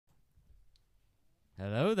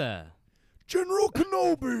Hello there. General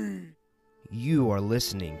Kenobi! You are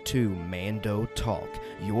listening to Mando Talk,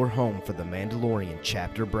 your home for the Mandalorian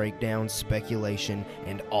chapter breakdowns, speculation,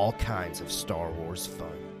 and all kinds of Star Wars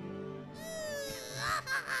fun.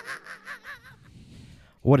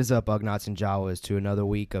 What is up, Ugnaughts and Jawas, to another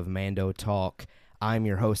week of Mando Talk. I'm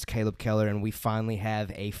your host, Caleb Keller, and we finally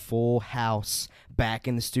have a full house back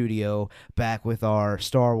in the studio, back with our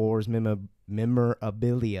Star Wars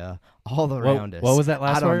memorabilia all around us. What was that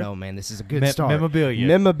last word? I word? don't know, man. This is a good start. Memorabilia.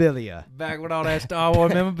 Memorabilia. Back with all that Star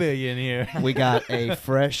Wars memorabilia in here. We got a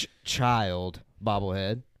fresh child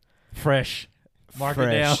bobblehead. Fresh. Mark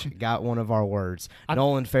Fresh. it down. Got one of our words.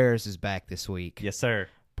 Nolan Ferris is back this week. Yes, sir.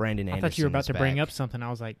 Brandon Anderson I thought you were about is to bring back. up something.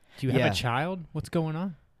 I was like, do you have Yeah. a child? What's going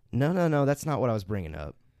on? No. That's not what I was bringing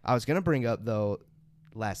up. I was going to bring up, though,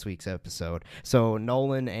 last week's episode. So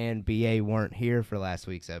Nolan and BA weren't here for last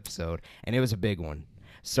week's episode, and it was a big one.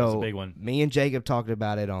 So It was a big one. Me and Jacob talked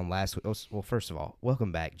about it on last week. Well, first of all,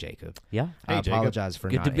 welcome back, Jacob. Yeah. I Hey, Jacob. apologize for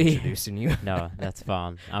Good not to be- introducing you. No, that's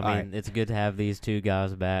fine. I All mean, right. it's good to have these two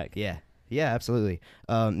guys back. Yeah, absolutely.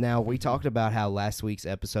 Now, we talked about how last week's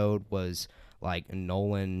episode was like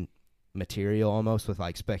Nolan material almost with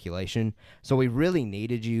like speculation. So we really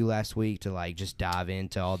needed you last week to like just dive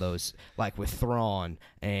into all those, like with Thrawn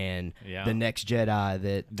and Yeah. the next Jedi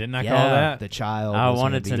that Didn't I Yeah. call that? the child I was gonna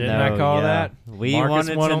wanted be to know. Didn't I call yeah. that? We Marcus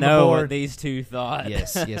wanted won to on the know board. what these two thought.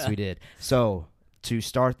 Yes, we did. So to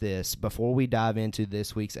start this, before we dive into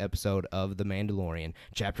this week's episode of The Mandalorian,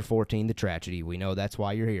 Chapter 14, The Tragedy, we know that's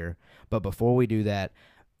why you're here. But before we do that,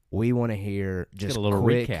 we want to hear just Get a little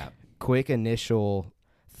recap. quick initial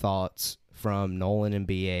thoughts from Nolan and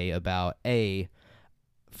BA about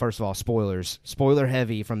first of all, spoiler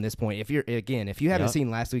heavy from this point. If you haven't Yep. seen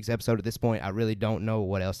last week's episode at this point, I really don't know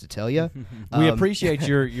what else to tell you. We appreciate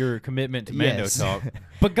your commitment to Mando yes. Talk,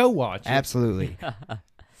 but go watch it. Absolutely.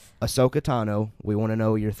 Ahsoka Tano, we want to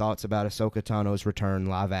know your thoughts about Ahsoka Tano's return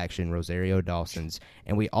live action, Rosario Dawson's,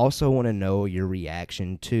 and we also want to know your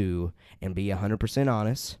reaction to, and be 100%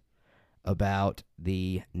 honest, about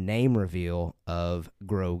the name reveal of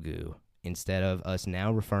Grogu, instead of us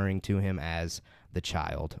now referring to him as the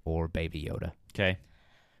child or Baby Yoda. Okay.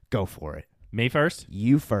 Go for it. Me first?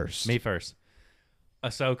 You first. Me first.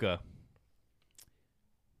 Ahsoka.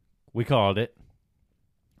 We called it.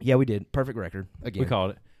 Yeah, we did. Perfect record. Again. We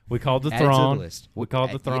called it. We called the Add it to the throne. list. We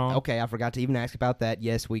called the throne. Okay, I forgot to even ask about that.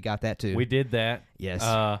 Yes, we got that too. We did that. Yes.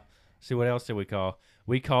 See, what else did we call?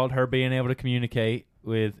 We called her being able to communicate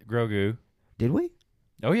with Grogu. Did we?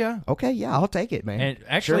 Oh, yeah. Okay, yeah, I'll take it, man. And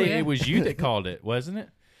actually, Sure. it was you that called it, wasn't it?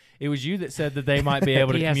 It was you that said that they might be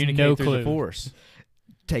able to He has communicate no through clue. the Force.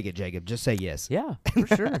 Take it, Jacob. Just say yes. Yeah, for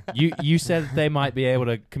sure. You said that they might be able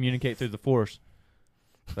to communicate through the Force.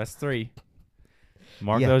 That's 3.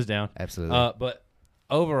 Mark Yeah. those down. Absolutely. But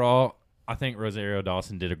overall, I think Rosario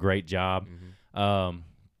Dawson did a great job.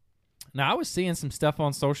 Now, I was seeing some stuff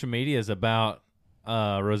on social medias about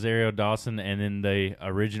Rosario Dawson and then the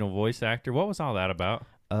original voice actor. What was all that about?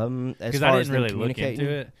 As Because far I as didn't them really look communicating,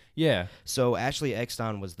 into it. Yeah. So Ashley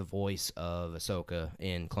Eckstein was the voice of Ahsoka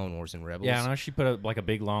in Clone Wars and Rebels. Yeah, I know she put a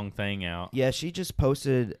big long thing out. Yeah, she just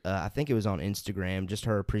posted, I think it was on Instagram, just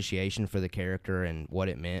her appreciation for the character and what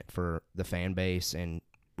it meant for the fan base. And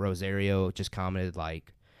Rosario just commented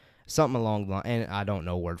like something along the line, and I don't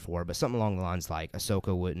know word for it, but something along the lines like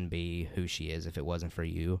Ahsoka wouldn't be who she is if it wasn't for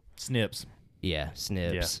you. Snips. Yeah,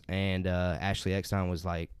 snips. And Ashley Eckstein was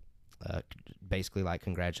like, basically like,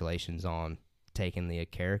 congratulations on taking the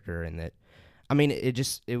character, and that, I mean,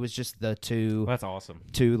 it was just the two, Well, that's awesome.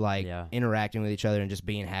 like Yeah. interacting with each other and just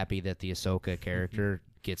being happy that the Ahsoka character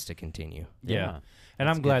gets to continue. Yeah. And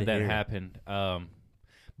That's I'm good glad to that hear. happened.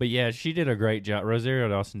 But yeah, she did a great job. Rosario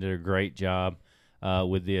Dawson did a great job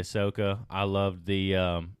with the Ahsoka. I loved the.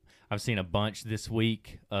 I've seen a bunch this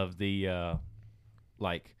week of the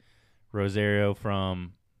like Rosario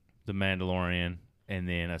from The Mandalorian, and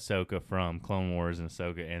then Ahsoka from Clone Wars, and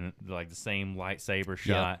Ahsoka, and like the same lightsaber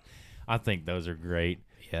shot. I think those are great.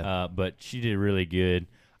 Yeah. But she did really good.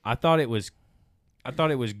 I thought it was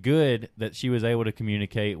good that she was able to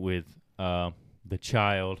communicate with the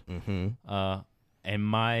child. Mm-hmm. And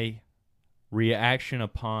my reaction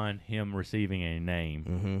upon him receiving a name.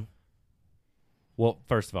 Mm-hmm. Well,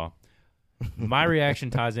 first of all, my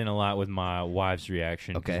reaction ties in a lot with my wife's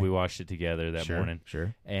reaction because Okay. we watched it together that morning,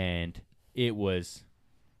 Sure. and it was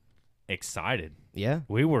excited. Yeah.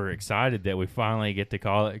 We were excited that we finally get to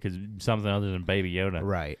call it because something other than Baby Yoda.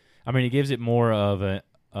 Right. I mean, it gives it more of a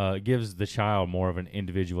gives the child more of an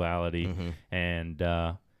individuality, Mm-hmm.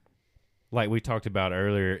 and like we talked about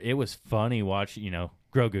earlier, it was funny watching,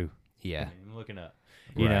 Grogu. Yeah. I'm looking up.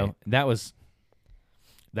 You know, that was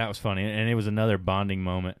that was funny, and it was another bonding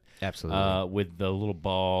moment Absolutely. with the little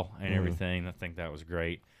ball and everything. I think that was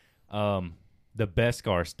great. The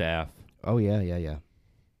Beskar staff. Oh yeah.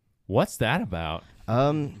 What's that about?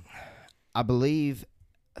 I believe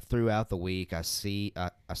throughout the week I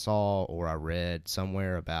saw or I read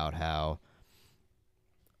somewhere about how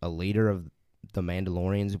a leader of the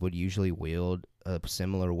Mandalorians would usually wield a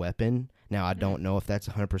similar weapon. Now I don't know if that's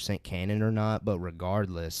 100% canon or not, but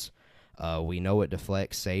regardless, we know it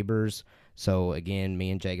deflects sabers. So again,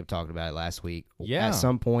 me and Jacob talked about it last week. Yeah. At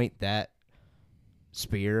some point, that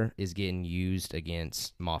spear is getting used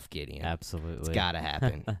against Moff Gideon. Absolutely. It's got to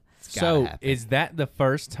happen. It's gotta So happen. is that the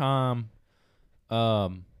first time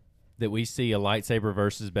that we see a lightsaber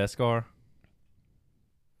versus Beskar?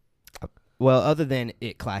 Well, other than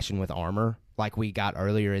it clashing with armor, like we got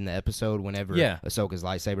earlier in the episode, whenever Yeah. Ahsoka's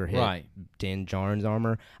lightsaber hit Right. Din Djarin's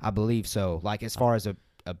armor, I believe so. Like as far as a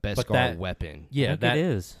Beskar that- weapon. Yeah, I think that it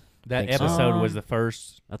is. that Think so. episode was the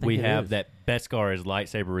first I think we it have is. that Beskar is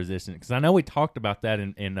lightsaber resistant. Because I know we talked about that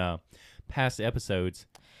in past episodes.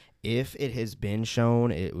 If it has been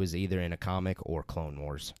shown, it was either in a comic or Clone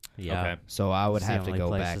Wars. Yeah. Okay. So I would It's the have to only go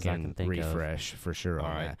places back I can and think of. refresh for sure on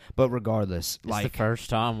All right. that. But regardless, It's like the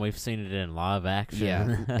first time we've seen it in live action.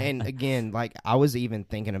 yeah. And again, like I was even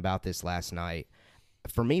thinking about this last night.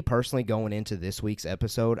 For me personally, going into this week's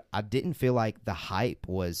episode, I didn't feel like the hype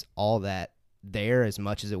was all that there as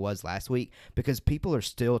much as it was last week because people are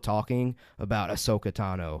still talking about Ahsoka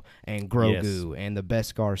Tano and Grogu and the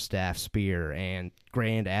Beskar staff spear and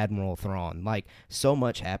Grand Admiral Thrawn. Like so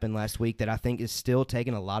much happened last week that I think is still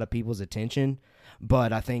taking a lot of people's attention.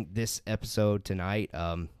 But I think this episode tonight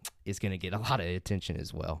is going to get a lot of attention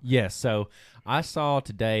as well. Yes. So I saw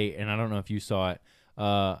today, and I don't know if you saw it,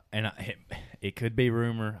 it could be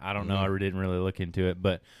rumor. I don't know. I didn't really look into it,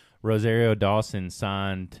 but Rosario Dawson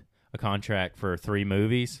signed a contract for 3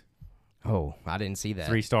 movies, Oh, I didn't see that.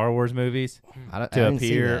 3 Star Wars movies I to didn't see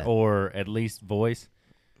appear that. or at least voice.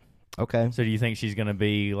 Okay. So do you think she's going to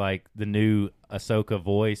be like the new Ahsoka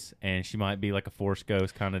voice, and she might be like a Force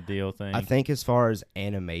Ghost kind of deal thing? I think as far as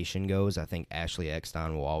animation goes, I think Ashley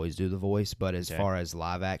Eckstein will always do the voice. But as Okay. far as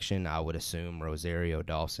live action, I would assume Rosario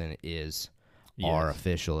Dawson is our Yes.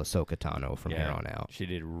 official Ahsoka Tano from here Yeah. on out. She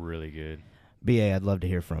did really good. BA, I'd love to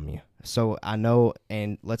hear from you. So I know,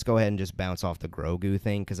 and let's go ahead and just bounce off the Grogu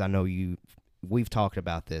thing because I know we've talked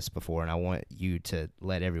about this before, and I want you to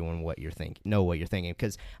let everyone know what you're thinking.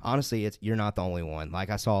 Because honestly, you're not the only one.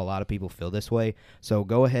 Like I saw a lot of people feel this way. So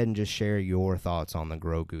go ahead and just share your thoughts on the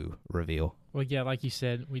Grogu reveal. Well, yeah, like you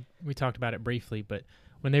said, we talked about it briefly, but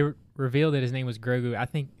when they revealed that his name was Grogu, I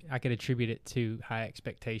think I could attribute it to high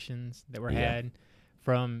expectations that were Yeah. had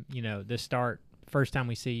from, the start. First time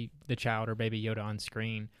we see the child or Baby Yoda on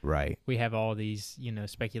screen, Right. we have all these,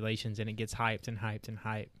 speculations, and it gets hyped and hyped and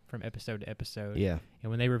hyped from episode to episode. Yeah. And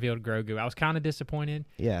when they revealed Grogu, I was kind of disappointed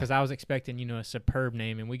Yeah. because I was expecting, a superb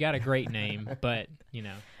name, and we got a great name, but,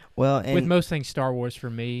 Well, and with most things Star Wars for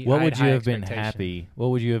me, What I would had you high have been expectation. happy? What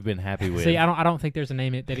would you have been happy with? See, I don't think there's a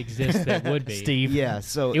name that exists that would be. Steve. yeah,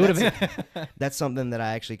 so It would that's something that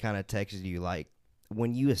I actually kind of texted you. Like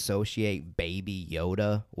when you associate Baby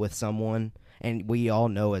Yoda with someone, and we all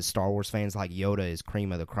know as Star Wars fans, like Yoda is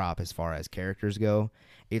cream of the crop as far as characters go.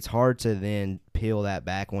 It's hard to then peel that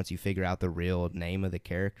back once you figure out the real name of the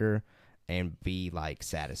character and be like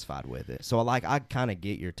satisfied with it. So like I kind of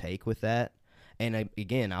get your take with that. And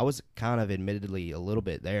again, I was kind of admittedly a little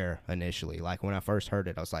bit there initially. Like when I first heard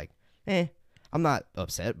it, I was like, I'm not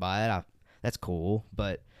upset by it. That's cool.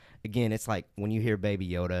 But again, it's like when you hear Baby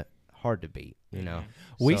Yoda, hard to beat,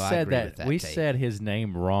 We So I said agree that, with we take. said his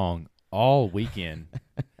name wrong all weekend.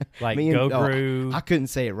 Like Me and- Gogru, I couldn't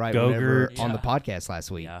say it right Gogurt. whenever on the Yeah. podcast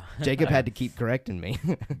last week. Yeah. Jacob had to keep correcting me.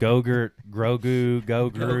 Gogurt, Grogu,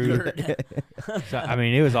 Gogru. So, I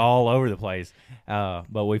mean, it was all over the place.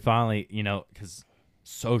 But we finally, because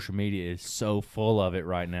social media is so full of it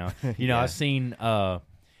right now. Yeah. I've seen, the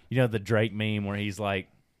Drake meme where he's like,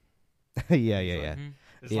 yeah.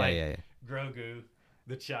 it's Yeah, like yeah, Grogu,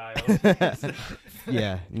 the child.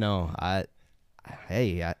 yeah. No,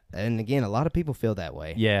 and again, a lot of people feel that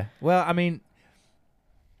way. Yeah. Well, I mean,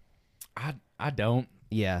 I don't.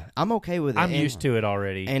 Yeah, I'm okay with it. I'm And- used to it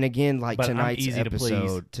already. And again, like But I'm tonight's easy to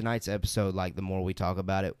please. episode, like the more we talk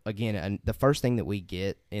about it, again, and the first thing that we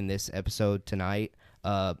get in this episode tonight,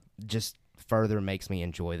 just further makes me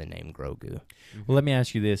enjoy the name Grogu. Well, let me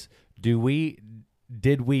ask you this: did we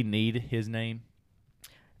need his name?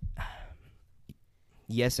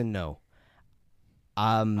 Yes and no.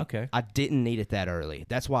 Okay. I didn't need it that early.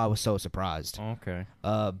 That's why I was so surprised. Okay.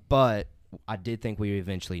 But I did think we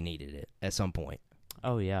eventually needed it at some point.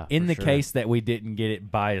 Oh yeah. In for the sure. case that we didn't get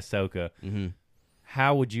it by Ahsoka, Mm-hmm.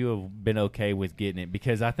 how would you have been okay with getting it?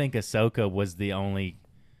 Because I think Ahsoka was the only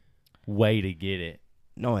way to get it.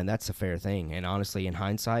 No, and that's a fair thing. And honestly, in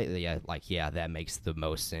hindsight, that makes the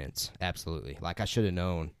most sense. Absolutely. Like, I should have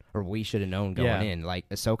known, or we should have known going Yeah. in. Like,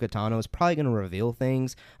 Ahsoka Tano is probably going to reveal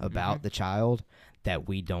things about the child that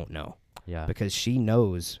we don't know Yeah. because she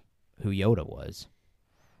knows who Yoda was.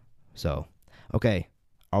 So, okay.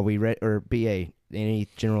 Are we ready? Or BA, any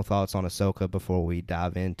general thoughts on Ahsoka before we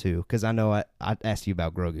dive into? Because I know I asked you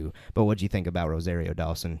about Grogu, but what do you think about Rosario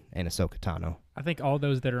Dawson and Ahsoka Tano? I think all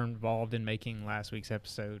those that are involved in making last week's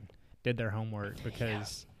episode did their homework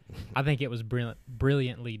because I think it was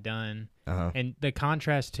brilliantly done. Uh-huh. And the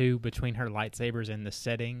contrast, too, between her lightsabers and the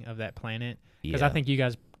setting of that planet. Because Yeah. I think you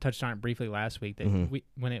guys touched on it briefly last week that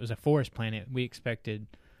when it was a forest planet, we expected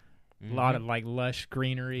a lot of like lush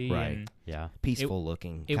greenery. Right. And Yeah. Peaceful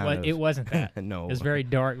looking. it kind of. it wasn't that. No. It was very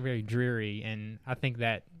dark, very dreary. And I think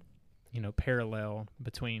that, parallel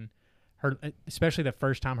between her, especially the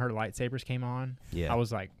first time her lightsabers came on, Yeah. I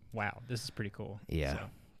was like, wow, this is pretty cool. Yeah. So,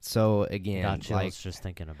 So again, Got chills like just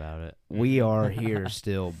thinking about it. we are here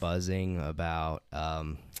still buzzing about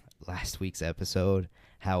last week's episode.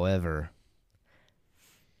 However,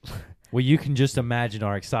 Well, you can just imagine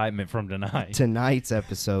our excitement from tonight. tonight's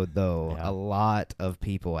episode, though, Yeah. a lot of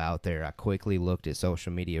people out there, I quickly looked at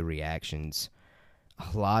social media reactions.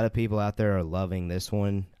 A lot of people out there are loving this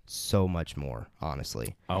one so much more,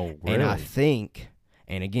 honestly. Oh, really? And I think,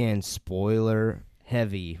 and again, spoiler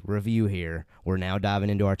heavy review here. We're now diving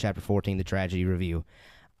into our chapter 14, the tragedy review.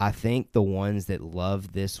 I think the ones that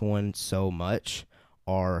love this one so much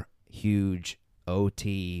are huge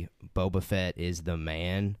OT Boba Fett is the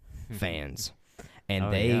man fans. And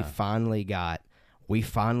Oh, they yeah. we finally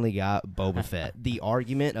got Boba Fett. The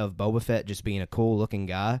argument of Boba Fett just being a cool looking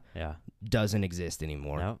guy Yeah. doesn't exist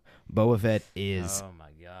anymore. Nope. Boba Fett is Oh my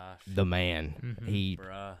gosh. the man. Mhm.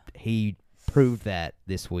 Bruh. He proved that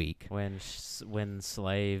this week. When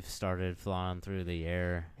Slave started flying through the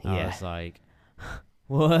air, Yeah. I was like,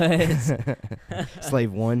 what?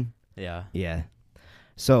 Slave 1. Yeah. Yeah.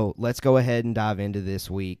 So let's go ahead and dive into this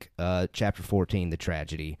week. Chapter 14, the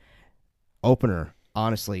tragedy. Opener.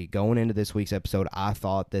 Honestly, going into this week's episode, I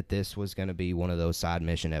thought that this was going to be one of those side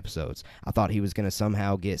mission episodes. I thought he was going to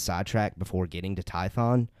somehow get sidetracked before getting to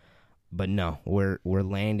Tython. But no, we're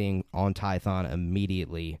landing on Tython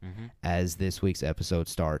immediately as this week's episode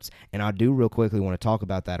starts. And I do real quickly want to talk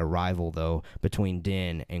about that arrival, though, between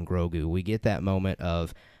Din and Grogu. We get that moment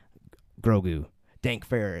of Grogu, Dank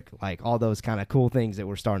Farrik, like all those kind of cool things that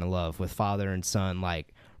we're starting to love with father and son,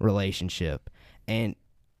 like relationship. And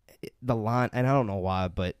the line, and I don't know why,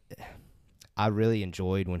 but I really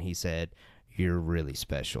enjoyed when he said, "You're really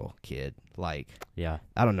special, kid." Like, Yeah.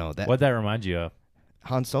 I don't know, that What'd that remind you of?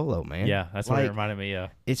 Han Solo, man. Yeah, that's what it Like, reminded me of.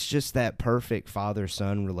 it's just that perfect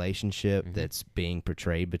father-son relationship that's being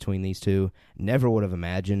portrayed between these two. Never would have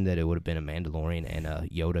imagined that it would have been a Mandalorian and a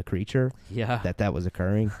Yoda creature Yeah. that was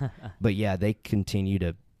occurring. But yeah, they continue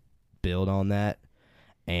to build on that,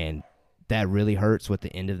 and that really hurts with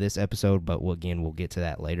the end of this episode, but we'll get to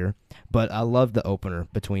that later. But I love the opener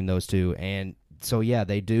between those two, and so yeah,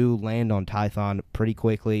 they do land on Tython pretty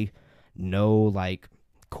quickly. No, like,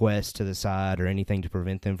 quest to the side or anything to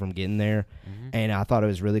prevent them from getting there. And I thought it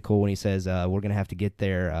was really cool when he says, we're going to have to get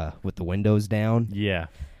there with the windows down. Yeah,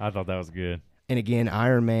 I thought that was good. And again,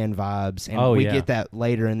 Iron Man vibes. And we get that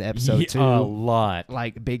later in the episode, too. A lot.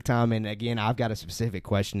 Like, big time. And again, I've got a specific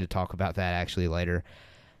question to talk about that actually later.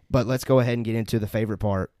 But let's go ahead and get into the favorite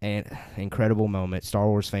part and incredible moment. Star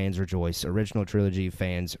Wars fans rejoice. Original trilogy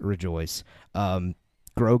fans rejoice.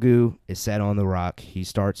 Grogu is set on the rock. He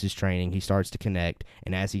starts his training. He starts to connect.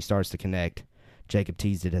 And as he starts to connect, Jacob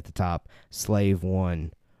teased it at the top, Slave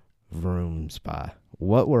 1 vrooms by.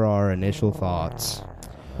 What were our initial thoughts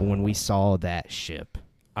when we saw that ship?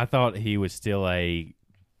 I thought he was still a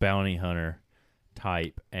bounty hunter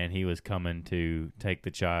type, and he was coming to take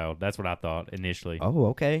the child. That's what I thought initially. Oh,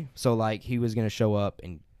 okay. So, like, he was going to show up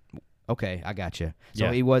and... Okay, I got you. So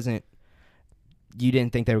Yeah. he wasn't... You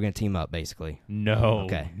didn't think they were going to team up, basically. No,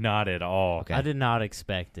 Okay. not at all. Okay. I did not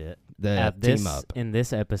expect it. The team up. In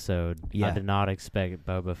this episode, Yeah. I did not expect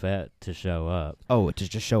Boba Fett to show up. Oh, to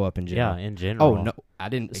just show up in general. Yeah, in general. Oh, no. I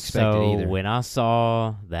didn't expect So it either. when I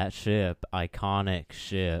saw that ship, iconic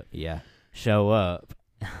ship, Yeah. show up,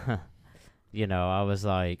 I was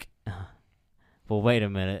like, well, wait a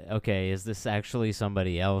minute. Okay, is this actually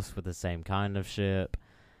somebody else with the same kind of ship?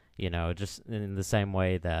 Just in the same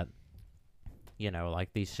way that,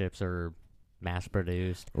 like these ships are mass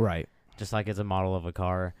produced, Right. just like it's a model of a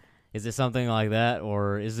car. Is it something like that,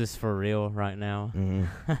 or is this for real right now? Mhm.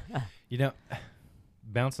 You know,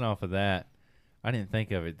 bouncing off of that, I didn't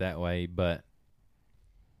think of it that way, but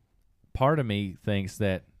part of me thinks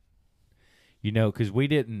that, because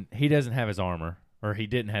he doesn't have his armor, or he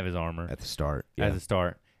didn't have his armor At the start. at the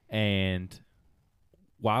start. And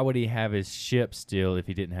why would he have his ship still if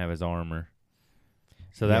he didn't have his armor?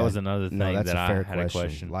 So that Yeah. was another thing No, that's that a I fair had a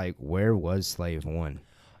question. Like, where was Slave 1?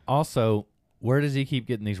 Also, where does he keep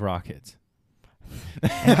getting these rockets?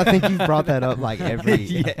 I think you brought that up like every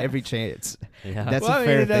Yeah. every chance. Yeah. That's Well, a I mean,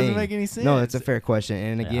 fair it doesn't thing. make any sense. No, it's a fair question.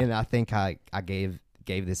 And Yeah. again, I think I gave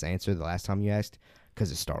this answer the last time you asked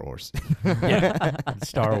because it's Star Wars. Yeah.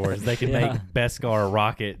 Star Wars. They can Yeah. make Beskar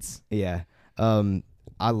rockets. Yeah.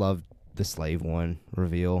 I loved the Slave 1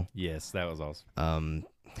 reveal. Yes, that was awesome.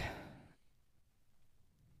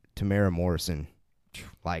 Tamara Morrison.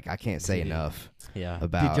 Like, I can't say Dude. enough Yeah.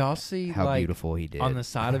 about Did y'all see how beautiful he did. on the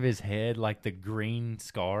side of his head, like the green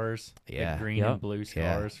scars? Yeah. The green Yep. and blue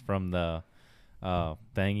scars from the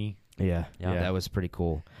thingy. Yeah. Yeah. That was pretty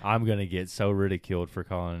cool. I'm going to get so ridiculed for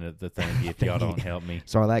calling it the thingy if y'all don't help me.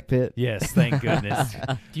 Sarlacc pit? Yes, thank goodness.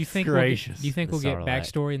 Do you think Gracious. do you think The we'll get Sarlacc.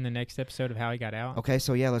 backstory in the next episode of how he got out? Okay,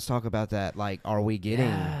 so yeah, let's talk about that. Like, are we getting,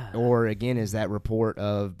 Yeah. or again, is that report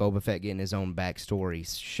of Boba Fett getting his own backstory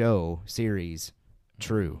series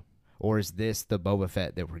true? Or is this the Boba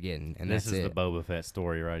Fett that we're getting? And This that's is it. the Boba Fett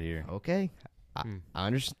story right here. Okay. Hmm. I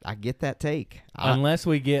understand. I get that take. Unless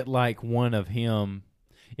we get like one of him.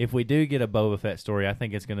 If we do get a Boba Fett story, I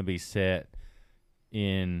think it's going to be set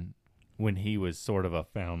in when he was sort of a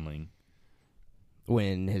foundling.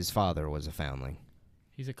 When his father was a foundling.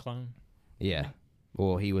 He's a clone. Yeah.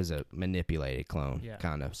 Well, he was a manipulated clone, Yeah.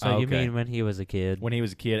 kind of. So you Okay. mean when he was a kid? When he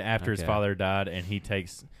was a kid, after his Okay. father died, and he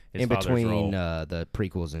takes his In father's between role. the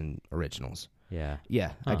prequels and originals. Yeah.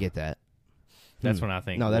 Yeah, I Huh. get that. That's Hmm. when I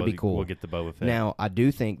think No, that'd be cool. we'll get the Boba Fett. Now, I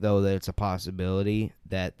do think, though, that it's a possibility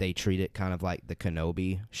that they treat it kind of like the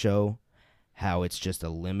Kenobi show, how it's just a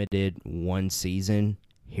limited one season.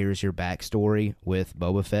 Here's your backstory with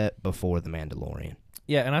Boba Fett before The Mandalorian.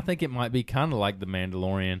 Yeah, and I think it might be kind of like The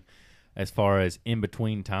Mandalorian as far as in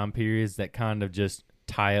between time periods that kind of just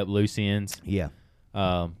tie up loose ends. Yeah.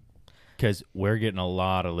 Because we're getting a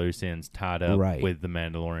lot of loose ends tied up Right. with The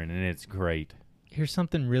Mandalorian, and it's great. Here's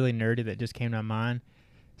something really nerdy that just came to my mind.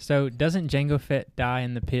 So, doesn't Jango Fett die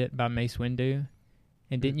in the pit by Mace Windu?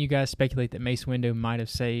 And didn't you guys speculate that Mace Windu might have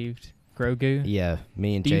saved Grogu? Yeah,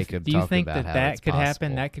 me and Do you, Jacob do you talked think about that how that it's could happen?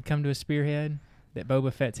 possible. That could come to a spearhead? That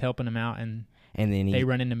Boba Fett's helping him out and And then they he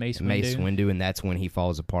run into Mace Mace Windu? Windu, and that's when he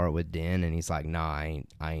falls apart with Din, and he's like, "Nah, I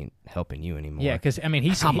ain't helping you anymore." Yeah, because, I mean,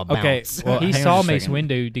 I'm a Okay, bounce. well, he hang on saw a Mace second.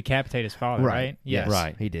 Windu decapitate his father, right? Yes,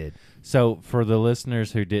 Right. He did. So, for the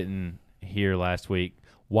listeners who didn't hear last week,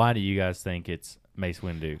 why do you guys think it's Mace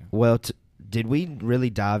Windu? Well, did we really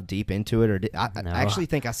dive deep into it, or did I No. actually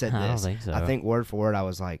think I said I don't this? think so. I think word for word, I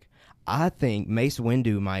was like, I think Mace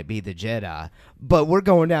Windu might be the Jedi, but we're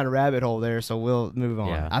going down a rabbit hole there, so we'll move on.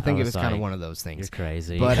 Yeah, I think I it was was kind of like, one of those You're things.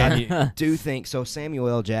 crazy. But I do think so. Samuel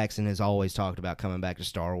L. Jackson has always talked about coming back to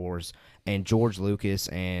Star Wars, and George Lucas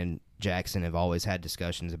and Jackson have always had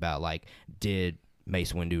discussions about, like, did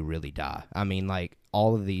Mace Windu really die? I mean, like,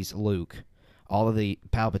 all of these Luke, all of the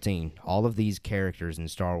Palpatine, all of these characters in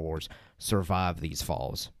Star Wars survive these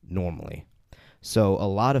falls normally. So a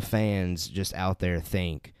lot of fans just out there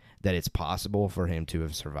think that it's possible for him to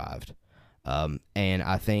have survived. And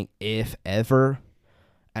I think if ever,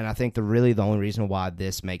 and I think the only reason why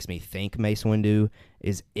this makes me think Mace Windu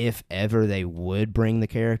is if ever they would bring the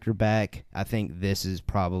character back, I think this is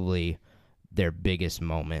probably their biggest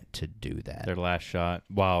moment to do that. Their last shot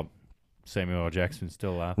while Samuel L. Jackson's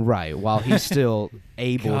still alive. Right, while he's still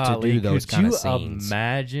able to Golly, do those could kind of you scenes.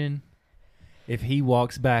 imagine if he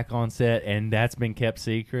walks back on set and that's been kept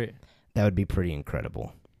secret? That would be pretty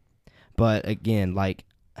incredible. But again, like,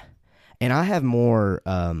 and I have more,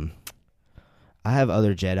 I have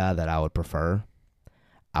other Jedi that I would prefer.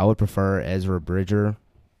 I would prefer Ezra Bridger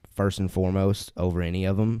first and foremost over any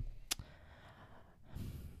of them.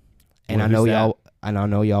 And Well, I know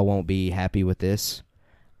who's that? y'all won't be happy with this,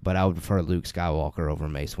 but I would prefer Luke Skywalker over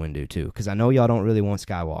Mace Windu too, because I know y'all don't really want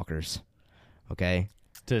Skywalkers. Okay.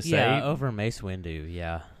 To yeah, say over Mace Windu,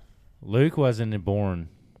 yeah. Luke wasn't born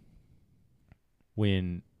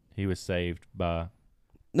when he was saved by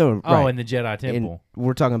No, right. in the Jedi Temple. And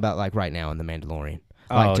we're talking about like right now in the Mandalorian.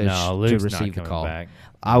 Oh Like to no, Luke's not receive the coming call. back.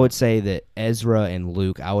 I would say that Ezra and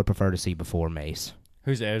Luke, I would prefer to see before Mace.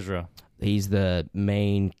 Who's Ezra? He's the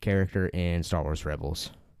main character in Star Wars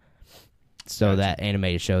Rebels. So Gotcha. that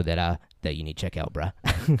animated show that you need to check out, bruh.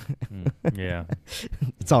 Yeah.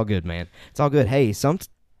 It's all good, man. It's all good. Hey,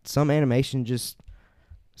 some animation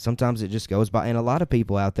sometimes it just goes by, and a lot of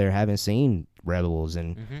people out there haven't seen Rebels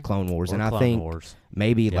and Clone Wars, Or and I Clone think Wars.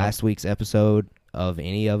 maybe Yep. last week's episode of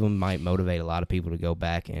any of them might motivate a lot of people to go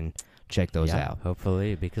back and check those Yeah, out.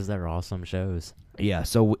 hopefully, because they're awesome shows. Yeah,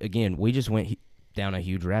 so again, we just went down a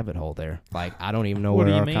huge rabbit hole there. Like, I don't even know What where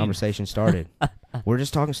do you our mean? conversation started. We're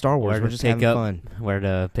just talking Star Wars. Where We're to just pick having up- fun. Where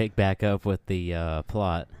to pick back up with the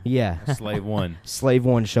plot. Yeah. Slave One. Slave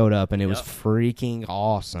One showed up, and it was Yep. freaking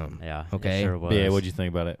awesome. Yeah, Okay. it sure was. Yeah, what'd you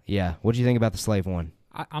think about it? Yeah. What do you think about the Slave One?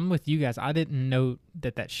 I'm with you guys. I didn't know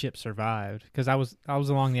that ship survived because I was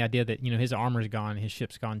along the idea that his armor's gone, his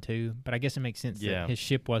ship's gone too. But I guess it makes sense Yeah. that his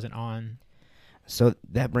ship wasn't on. So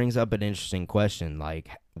that brings up an interesting question. Like,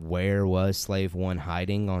 where was Slave One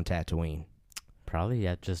hiding on Tatooine? Probably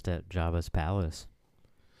just at Jabba's palace.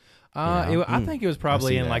 I Mm, think it was I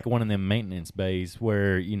probably see in that. like one of them maintenance bays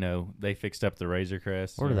where they fixed up the Razor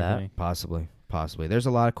Crest Or and that. everything. Possibly. There's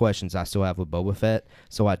a lot of questions I still have with Boba Fett,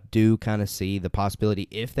 so I do kind of see the possibility,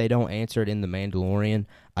 if they don't answer it in The Mandalorian,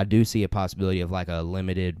 I do see a possibility of like a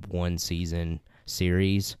limited one-season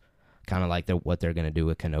series, kind of like what they're going to do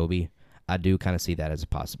with Kenobi. I do kind of see that as a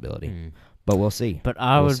possibility, Hmm. but we'll see. But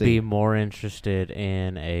I We'll would see. be more interested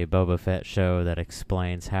in a Boba Fett show that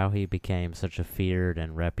explains how he became such a feared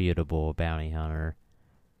and reputable bounty hunter.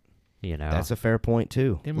 That's a fair point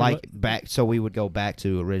too. Then we're Like so we would go back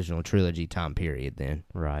to original trilogy time period then.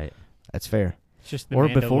 right. That's fair. It's just the Or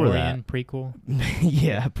Mandalorian before that. prequel.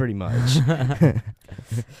 Yeah, pretty much.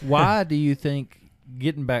 Why do you think,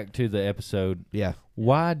 getting back to the episode, Yeah.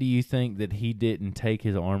 why do you think that he didn't take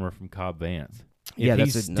his armor from Cobb Vanth? If Yeah,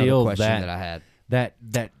 he's that's another still question that, that I had.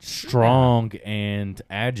 that strong and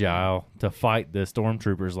agile to fight the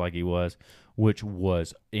stormtroopers like he was, which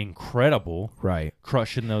was incredible. Right.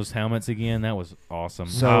 Crushing those helmets again, that was awesome.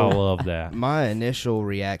 So- I love that. My initial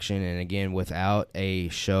reaction, and again, without a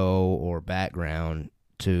show or background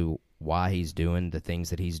to why he's doing the things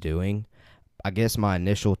that he's doing, I guess my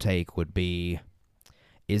initial take would be,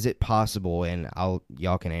 is it possible, and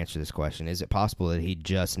y'all can answer this question, is it possible that he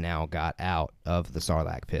just now got out of the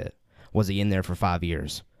Sarlacc pit? Was he in there for 5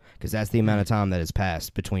 years? Because that's the amount of time that has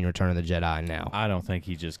passed between Return of the Jedi and now. I don't think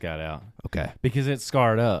he just got out Okay. because it's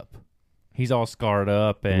scarred up. He's all scarred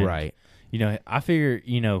up, and Right. I figure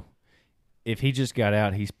if he just got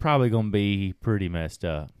out, he's probably going to be pretty messed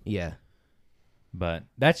up. Yeah. But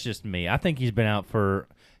that's just me. I think he's been out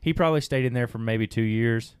he probably stayed in there for maybe 2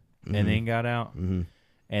 years and then got out. Mm-hmm.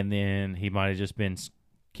 And then he might have just been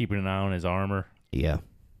keeping an eye on his armor. Yeah.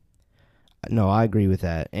 No, I agree with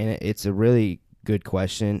that. And it's a really good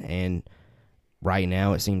question. And right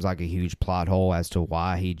now, it seems like a huge plot hole as to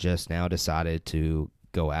why he just now decided to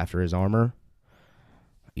go after his armor.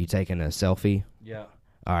 You taking a selfie? Yeah.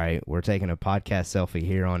 All right, we're taking a podcast selfie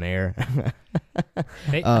here on air.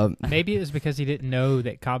 Maybe it was because he didn't know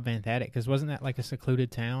that Cobb Vanth had it, because wasn't that like a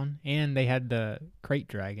secluded town? And they had the crate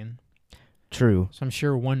dragon. True. So I'm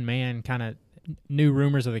sure one man kind of knew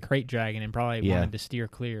rumors of the crate dragon and probably Yeah. wanted to steer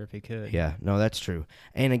clear if he could. Yeah, no, that's true.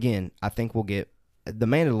 And again, I think we'll get the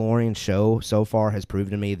Mandalorian show so far has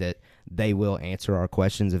proven to me that they will answer our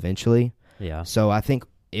questions eventually. Yeah. So I think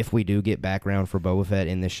if we do get background for Boba Fett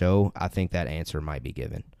in this show, I think that answer might be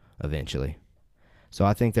given eventually. So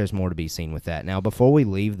I think there's more to be seen with that. Now, before we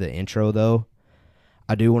leave the intro, though,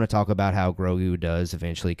 I do want to talk about how Grogu does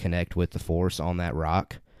eventually connect with the Force on that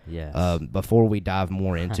rock. Yes. Before we dive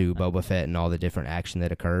more into Boba Fett and all the different action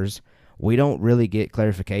that occurs, we don't really get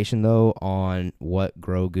clarification, though, on what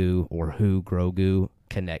Grogu or who Grogu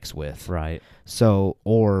connects with. right. So,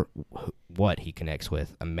 or what he connects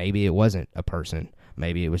with. Maybe it wasn't a person.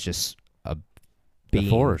 Maybe it was just a being.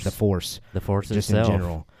 Force. The Force. The Force Just itself. in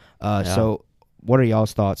general. Yeah. So, what are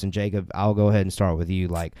y'all's thoughts? And Jacob, I'll go ahead and start with you.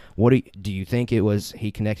 Like, what do you think it was? He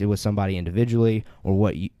connected with somebody individually, or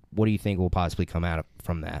what do you think will possibly come out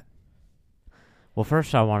from that? Well,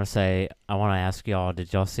 first I want to ask y'all,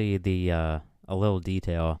 did y'all see the a little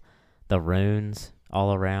detail, the runes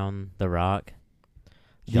all around the rock?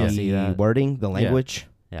 Did y'all see The that? wording, the language.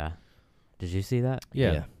 Yeah. Did you see that?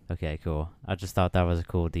 Yeah. Okay, cool. I just thought that was a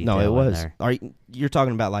cool detail. No, it in was. there. You're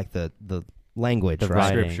talking about like the language, The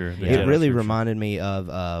right? writing. Scripture. the Yeah. It Jedi really scripture. reminded me of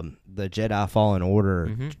the Jedi Fallen Order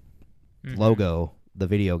Mhm. Mhm. logo, the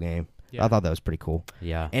video game. Yeah. I thought that was pretty cool.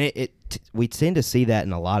 Yeah. And we tend to see that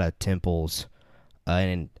in a lot of temples,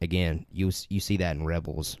 and again, you see that in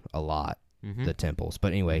Rebels a lot, Mhm. the temples.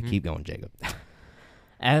 But anyway, Mhm. keep going, Jacob.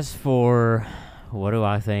 As for what do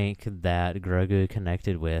I think that Grogu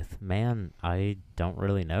connected with, man, I don't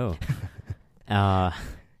really know.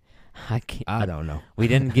 I can't. I don't know. We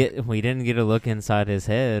didn't get a look inside his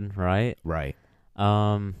head, right? Right.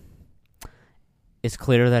 it's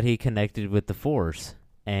clear that he connected with the Force,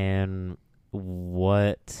 and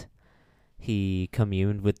what he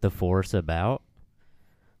communed with the Force about,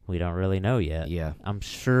 we don't really know yet. Yeah. I'm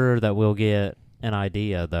sure that we'll get an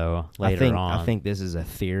idea, though, later on. I think this is a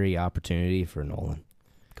theory opportunity for Nolan.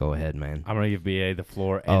 Go ahead, man. I'm going to give BA the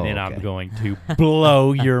floor, and then okay. I'm going to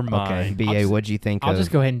blow your mind. Okay, BA, what'd you think I'll of just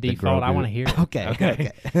go ahead and the default. I Grogu? want to hear it.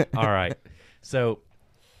 Okay. All right. So,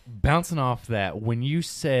 bouncing off that, when you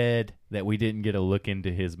said that we didn't get a look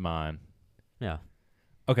into his mind, Yeah.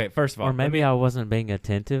 okay, first of all, Or maybe I wasn't being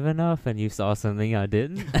attentive enough and you saw something I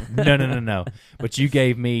didn't. no. But you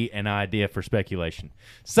gave me an idea for speculation.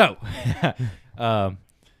 So,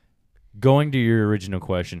 going to your original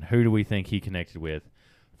question, who do we think he connected with?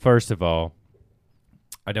 First of all,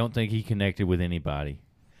 I don't think he connected with anybody.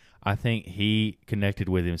 I think he connected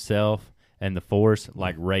with himself and the Force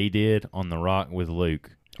like Rey did on the rock with Luke.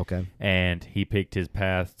 Okay. And he picked his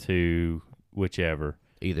path to whichever.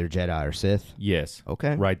 Either Jedi or Sith. Yes.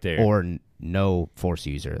 Okay. Right there. Or no Force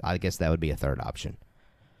user. I guess that would be a third option.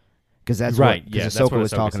 Because that's right. what, Yeah, because that's Ahsoka what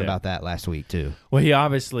was Ahsoka talking said. about that last week too. Well, he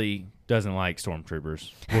obviously doesn't like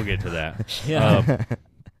stormtroopers. We'll get to that. Yeah.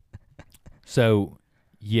 So,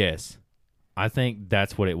 yes, I think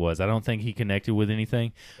that's what it was. I don't think he connected with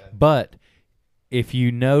anything. But if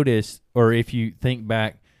you notice, or if you think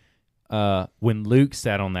back, when Luke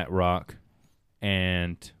sat on that rock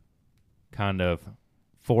and kind of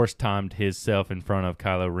force-timed himself in front of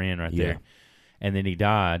Kylo Ren right there, and then he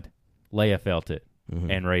died, Leia felt it,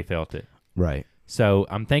 and Rey felt it. Right. So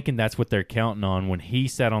I'm thinking that's what they're counting on when he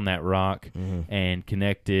sat on that rock and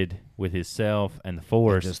connected with himself and the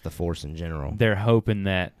Force. And just the Force in general. They're hoping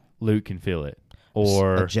that Luke can feel it.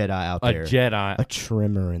 Or a Jedi out there. A Jedi. A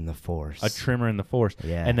trimmer in the Force. A trimmer in the Force.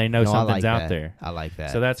 Yeah. And they know No, I something's like out that. there. I like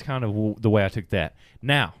that. So that's kind of the way I took that.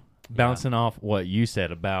 Now, bouncing off what you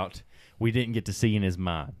said about we didn't get to see in his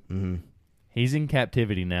mind. Mm-hmm. He's in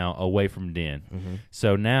captivity now, away from Din. Mm-hmm.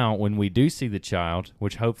 So now, when we do see the child,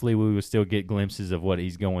 which hopefully we will still get glimpses of what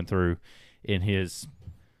he's going through in his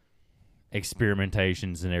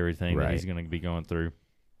experimentations and everything that he's going to be going through.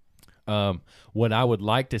 What I would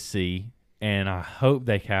like to see, and I hope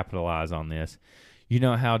they capitalize on this, you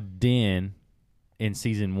know how Din in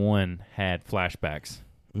season 1 had flashbacks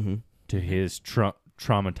to his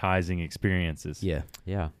traumatizing experiences. Yeah.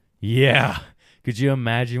 Yeah. Yeah. Could you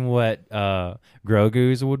imagine what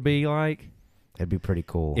Grogu's would be like? That'd be pretty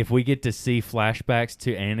cool. If we get to see flashbacks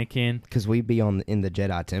to Anakin. Because we'd be in the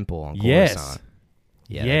Jedi Temple on Coruscant. Yes.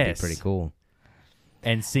 Yeah, that'd be pretty cool.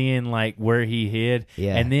 And seeing like where he hid.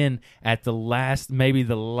 Yeah. And then at the last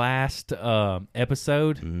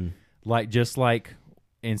episode, like just like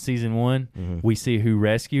in season 1, we see who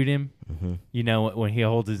rescued him. You know, when he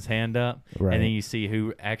holds his hand up. Right. And then you see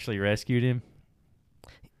who actually rescued him.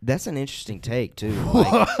 That's an interesting take, too.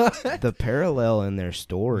 Like, the parallel in their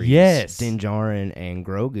stories, Yes. Din Djarin and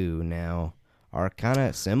Grogu now are kind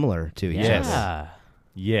of similar to each Yes. other.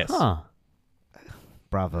 Yes. Huh.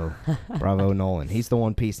 Bravo. Bravo, Nolan. He's the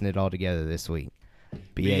one piecing it all together this week.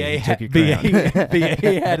 BA, BA, you took your crown.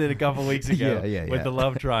 BA had it a couple weeks ago Yeah, with yeah. the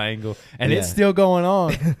love triangle. And Yeah. it's still going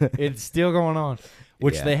on. It's still going on.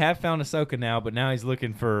 Which Yeah. they have found Ahsoka now, but now he's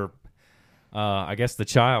looking for, I guess, the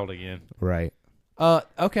child again. Right.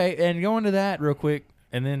 Okay, and going to that real quick,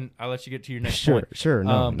 and then I'll let you get to your next Sure, point. sure.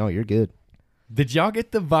 No, you're good. Did y'all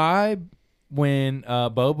get the vibe when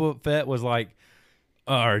Boba Fett was like,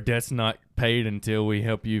 our debt's not paid until we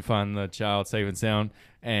help you find the child safe and sound?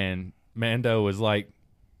 And Mando was like,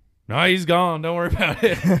 no, he's gone. Don't worry about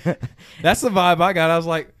it. That's the vibe I got. I was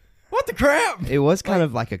like, what the crap? It was kind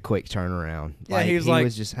of like a quick turnaround. Yeah, he was he like,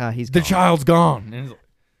 was just, he's The gone. child's gone. And he's like,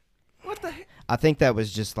 what the heck? I think that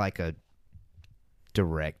was just like a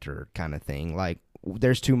director kind of thing. Like,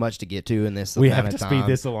 there's too much to get to in this We amount have of to time. speed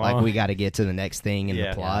this along. Like, we got to get to the next thing in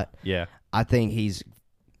Yeah. the plot. Yeah. I think he's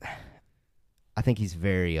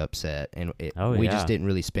very upset, and Oh, we yeah. just didn't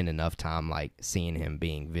really spend enough time like seeing him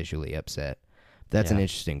being visually upset. That's an Yeah.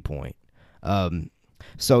 interesting point.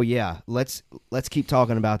 So yeah, let's keep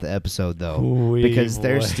talking about the episode though, Ooh-wee, because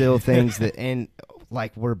there's boy. still things that, and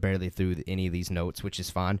like we're barely through any of these notes, which is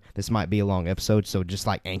fine. This might be a long episode, so just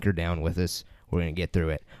like anchor down with us. We're gonna get through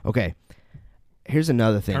it. Okay. Here's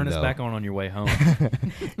another thing. Turn us though. back on your way home.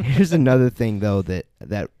 Here's another thing though that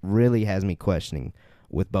really has me questioning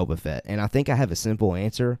with Boba Fett, and I think I have a simple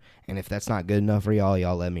answer. And if that's not good enough for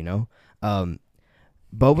y'all let me know.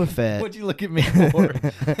 Boba Fett. What'd you look at me for?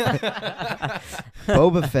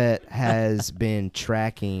 Boba Fett has been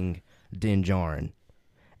tracking Din Djarin,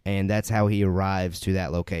 and that's how he arrives to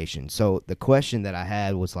that location. So the question that I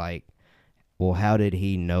had was like, well, how did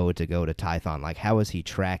he know to go to Tython? Like, how is he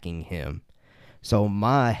tracking him? So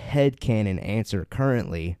my headcanon answer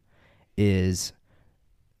currently is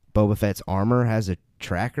Boba Fett's armor has a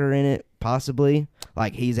tracker in it, possibly.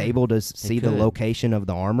 Like, he's able to see the could. location of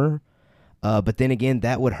the armor. But then again,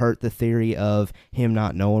 that would hurt the theory of him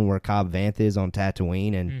not knowing where Cobb Vanth is on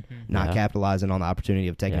Tatooine and not Yeah. capitalizing on the opportunity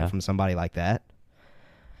of taking Yeah. it from somebody like that.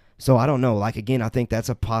 So I don't know. Like, again, I think that's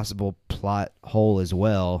a possible plot hole as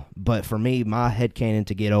well. But for me, my headcanon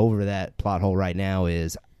to get over that plot hole right now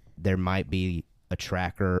is there might be a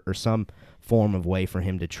tracker or some form of way for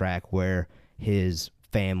him to track where his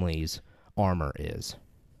family's armor is.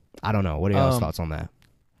 I don't know. What are y'all's thoughts on that?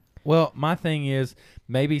 Well, my thing is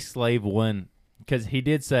maybe Slave One, because he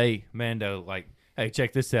did say, Mando, like, hey,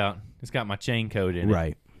 check this out. It's got my chain code in it.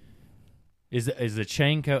 Right. Is the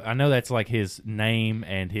chain code? I know that's like his name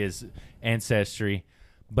and his ancestry,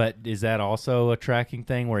 but is that also a tracking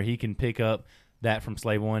thing where he can pick up that from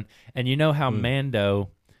Slave One? And you know how Mando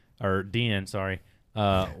or Din, sorry,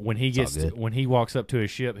 when he It's all good. when he walks up to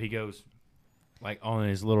his ship, he goes like on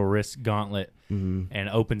his little wrist gauntlet and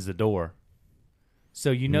opens the door.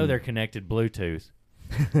 So you know they're connected Bluetooth.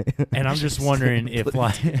 And I'm just wondering if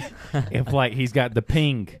like he's got the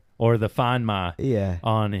ping or the Find My Yeah.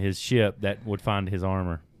 on his ship that would find his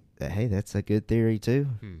armor. Hey, that's a good theory, too.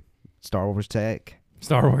 Star Wars tech.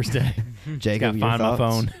 Star Wars Day. Jacob, your Find My thoughts?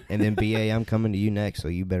 Phone. And then, BA, I'm coming to you next, so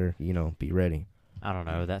you better, be ready. I don't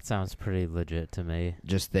know. That sounds pretty legit to me.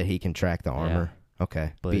 Just that he can track the armor.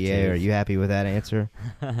 Okay. BA, Bluetooth. are you happy with that answer?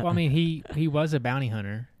 Well, I mean, he was a bounty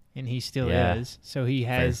hunter, and he still Yeah. is. So he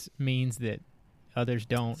has means that others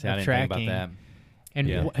don't See, I of didn't think tracking. about that. And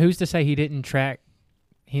Yeah. who's to say he didn't track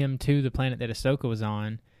him to the planet that Ahsoka was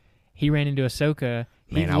on? He ran into Ahsoka.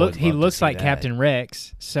 Man, I would He love to looks see like that. Captain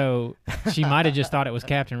Rex, so she might have just thought it was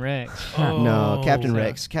Captain Rex. No, Captain so-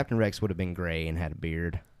 Rex. Captain Rex would have been gray and had a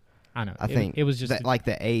beard. I know. I think it was just that, like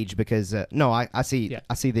the age, because no, I see Yeah.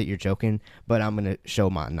 I see that you're joking, but I'm gonna show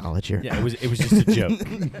my knowledge here. Yeah, it was just a joke.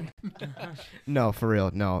 No, for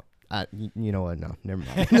real. No, you know what? No, never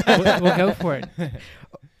mind. we'll go for it.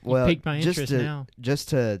 Well, piqued my just interest to now. just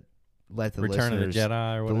to let the Return of the listeners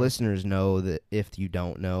Jedi or the whatever. listeners know that if you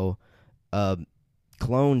don't know,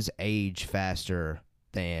 clones age faster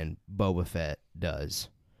than Boba Fett does.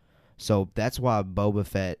 So that's why Boba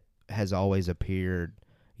Fett has always appeared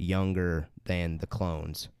younger than the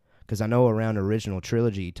clones. Because I know around original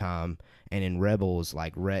trilogy time and in Rebels,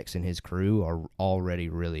 like Rex and his crew are already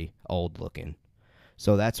really old looking.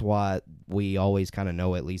 So that's why we always kind of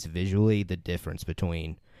know, at least visually, the difference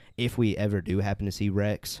between, if we ever do happen to see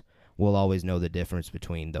Rex, we'll always know the difference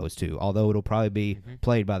between those two. Although it'll probably be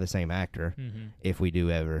played by the same actor if we do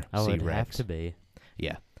ever I see would Rex. have to be.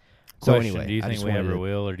 Yeah. So Question, anyway, do you I think just we wanted ever to-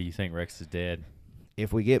 will, or do you think Rex is dead?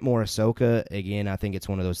 if we get more Ahsoka, again, I think it's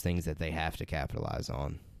one of those things that they have to capitalize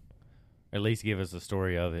on. At least give us a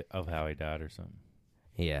story of it, of how he died or something.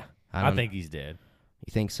 Yeah. I don't- think he's dead.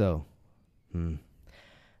 You think so?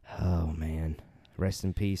 Oh, man. Rest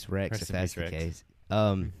in peace, Rex, Rest if in that's peace, the Rex.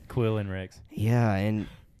 case. Quill and Rex. Yeah, and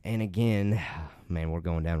again, man, we're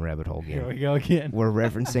going down rabbit hole Here again. we go again. We're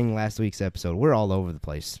referencing last week's episode. We're all over the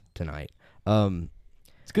place tonight.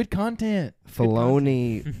 It's good content. It's good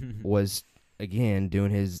Filoni was, again,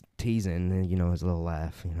 doing his teasing, and, his little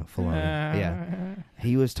laugh, Filoni. Yeah.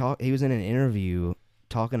 He was in an interview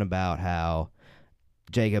talking about how,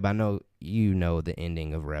 Jacob, I know you know the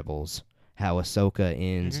ending of Rebels, how Ahsoka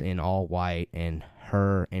ends in all white, and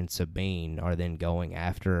her and Sabine are then going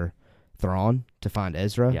after Thrawn to find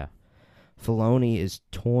Ezra. Yeah. Filoni is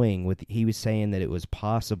toying with, he was saying that it was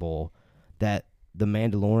possible that the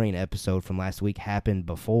Mandalorian episode from last week happened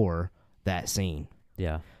before that scene.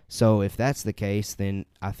 Yeah. So if that's the case, then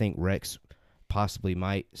I think Rex possibly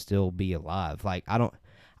might still be alive. Like, I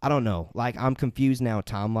don't know. Like, I'm confused now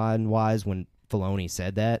timeline-wise when Filoni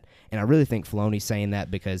said that, and I really think Filoni's saying that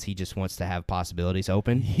because he just wants to have possibilities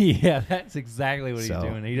open. Yeah, that's exactly what So- he's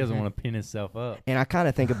doing. He doesn't want to pin himself up. And I kind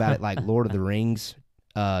of think about it like Lord of the Rings,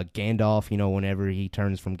 Gandalf, whenever he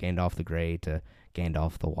turns from Gandalf the Grey to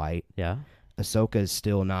Gandalf the White. Yeah. Ahsoka is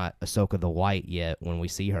still not Ahsoka the White yet when we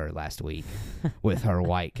see her last week with her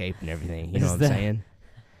white cape and everything. You know Is what I'm that- saying?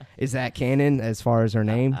 Is that canon as far as her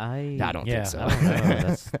name? I don't yeah, think so. I don't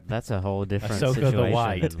know. That's a whole different Ahsoka the situation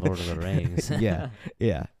White. than Lord of the Rings.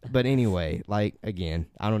 yeah. But anyway, like, again,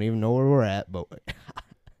 I don't even know where we're at, but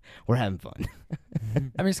we're having fun. I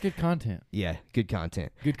mean, it's good content. Yeah, good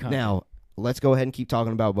content. Good content. Now, let's go ahead and keep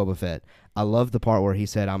talking about Boba Fett. I love the part where he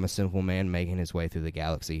said, "I'm a simple man making his way through the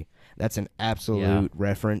galaxy." That's an absolute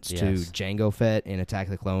reference to Yes. Jango Fett in Attack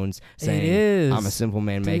of the Clones, saying, is. "I'm a simple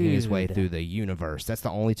man making his way Dude. through the universe." That's the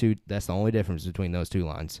only difference between those two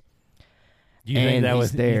lines. Do you and think that he's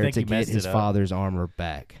was there you think to he get messed his it up? father's armor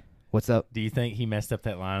back. What's up? Do you think he messed up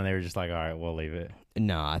that line and they were just like, all right, we'll leave it?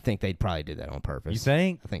 No, I think they probably did that on purpose. You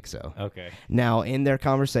think? I think so. Okay. Now, in their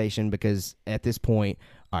conversation, because at this point,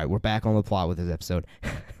 all right, we're back on the plot with this episode.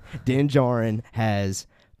 Din Djarin has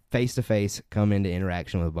face-to-face come into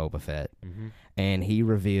interaction with Boba Fett, Mm-hmm. and he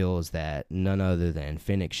reveals that none other than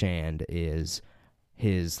Fennec Shand is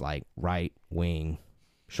his, like, right-wing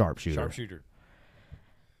sharpshooter. Sharpshooter.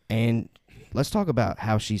 And let's talk about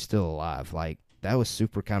how she's still alive. Like, that was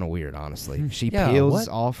super kind of weird, honestly. She Yeah, peels what?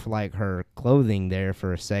 off, like, her clothing there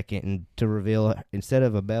for a second, and to reveal, instead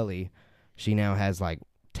of a belly, she now has, like,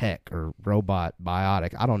 tech or robot,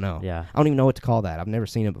 biotic. I don't know. Yeah. I don't even know what to call that. I've never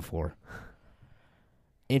seen it before.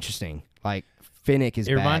 Interesting. Like, Fennec is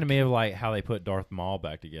It back. reminded me of like how they put Darth Maul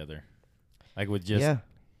back together, like with just Yeah,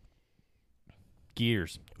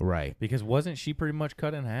 gears. right. Because wasn't she pretty much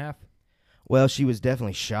cut in half? Well, she was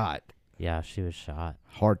definitely shot Yeah, she was shot.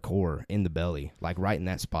 hardcore in the belly, like right in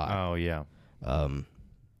that spot. Oh yeah.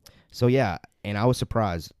 So yeah, and I was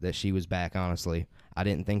surprised that she was back, honestly. I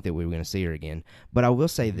didn't think that we were going to see her again. But I will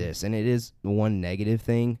say this, and it is the one negative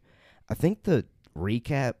thing. I think the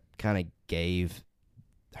recap kind of gave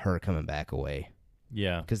her coming back away.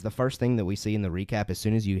 Yeah. Because the first thing that we see in the recap, as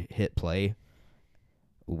soon as you hit play,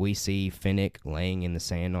 we see Fennec laying in the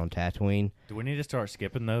sand on Tatooine. Do we need to start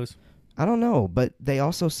skipping those? I don't know, but they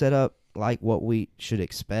also set up like what we should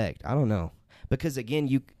expect. I don't know. Because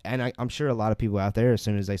again, I'm sure a lot of people out there, as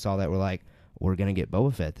soon as they saw that, were like, we're going to get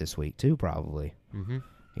Boba Fett this week too, probably. Mm-hmm.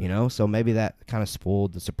 You know, so maybe that kind of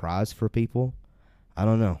spoiled the surprise for people. I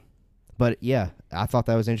don't know. But yeah, I thought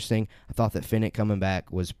that was interesting. I thought that Fennec coming back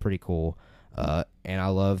was pretty cool. And I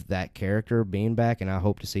love that character being back, and I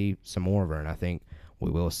hope to see some more of her, and I think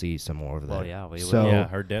we will see some more of that. Well, yeah, we will. So, Yeah,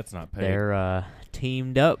 her debt's not paid. They're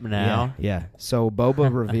teamed up now. Yeah. So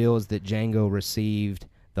Boba reveals that Jango received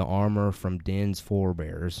the armor from Din's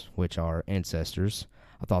forebears, which are ancestors.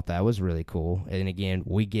 I thought that was really cool. And again,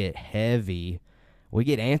 we get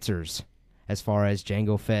answers as far as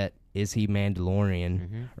Jango Fett. Is he Mandalorian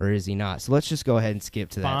Mm-hmm. or is he not? So let's just go ahead and skip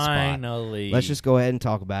to that spot. Finally. Let's just go ahead and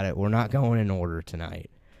talk about it. We're not going in order tonight.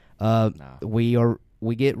 No.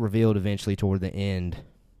 We get revealed eventually toward the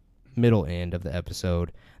middle end of the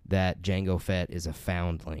episode that Jango Fett is a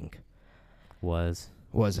foundling. Was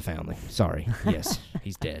a foundling. Sorry. Yes,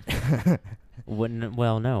 he's dead.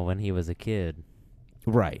 No, when he was a kid.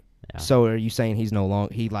 Right. Yeah. So are you saying he's no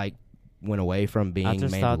longer went away from being I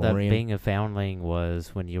just Mandalorian? thought that being a foundling was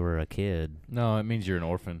when you were a kid. No, it means you're an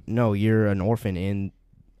orphan. No, you're an orphan in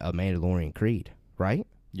a Mandalorian creed, right?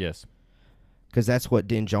 Yes. Because that's what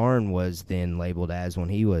Din Djarin was then labeled as when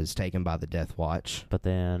he was taken by the Death Watch. But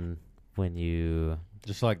then when you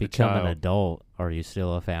Just like become the child. an adult, are you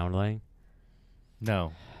still a foundling?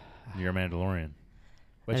 No, you're a Mandalorian.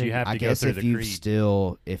 But And you have to I go guess through if the you've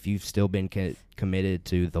creed. still been committed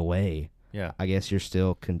to the way, Yeah. I guess you're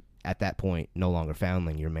still at that point no longer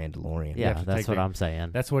foundling. You're Mandalorian. Yeah, have to that's take what the- I'm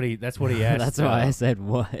saying. That's what he asked. That's why I said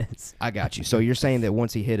was. I got you. So you're saying that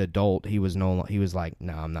once he hit adult, he was like,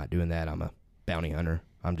 no, I'm not doing that. I'm a bounty hunter.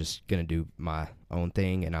 I'm just gonna do my own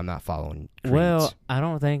thing, and I'm not following creeds. Well, I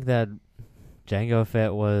don't think that Jango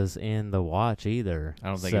Fett was in the Watch either. I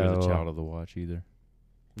don't think he was a child of the Watch either.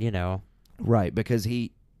 You know, right, because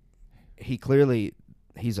he clearly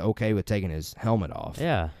he's okay with taking his helmet off.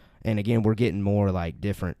 yeah. And again, we're getting more like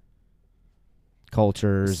different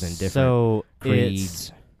cultures and different So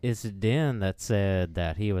creeds. it's Din that said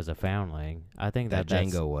that he was a foundling. I think that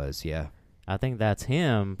that's Jango was, yeah. I think that's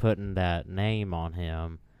him putting that name on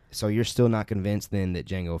him. So you're still not convinced then that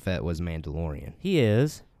Jango Fett was Mandalorian? He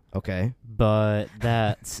is, Okay. but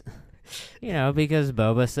that's because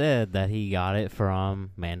Boba said that he got it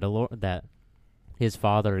from that his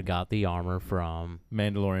father got the armor from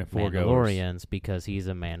Mandalorian foregoers. Mandalorians because he's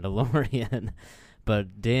a Mandalorian.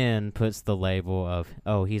 But Din puts the label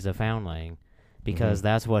of, he's a foundling because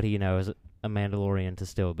that's what he knows a Mandalorian to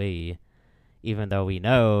still be, even though we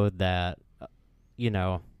know that,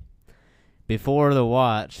 before the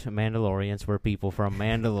Watch, Mandalorians were people from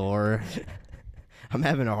Mandalore. I'm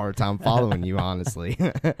having a hard time following you, honestly.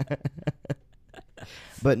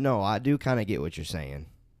 But no, I do kind of get what you're saying.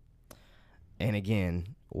 And again,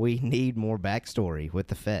 we need more backstory with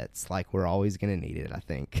the Fetts. Like, we're always going to need it, I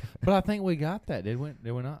think. But I think we got that, did we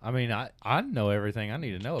not? I mean, I know everything I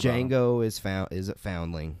need to know about him. Jango is a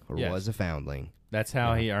foundling, or Yes. was a foundling. That's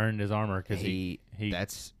how he earned his armor, because he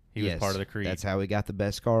was yes, part of the creed. That's how he got the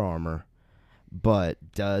Beskar armor. But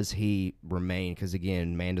does he remain? Because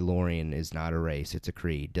again, Mandalorian is not a race; it's a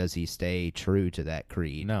creed. Does he stay true to that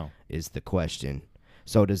creed? No. Is the question.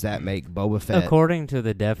 So does that make Boba Fett According to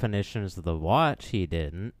the definitions of the Watch, he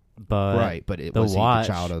didn't. But right? But it the was he the Watch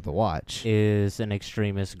child of the Watch, is an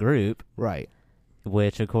extremist group, right?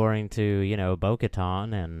 which, according to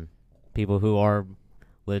Bo-Katan and people who are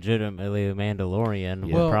legitimately a Mandalorian, Yeah.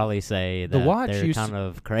 would Well, probably say the that Watch they're used kind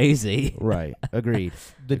of crazy. Right. Agreed.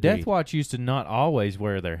 The Agreed. Death Watch used to not always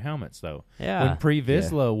wear their helmets, though. Yeah. When Pre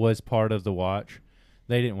Vizsla was part of the Watch,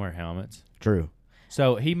 they didn't wear helmets. True.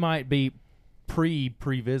 So he might be Pre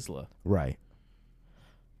Vizsla. Right.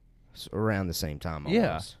 So around the same time. Yeah.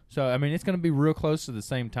 Almost. So I mean, it's going to be real close to the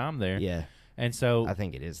same time there. Yeah. And so I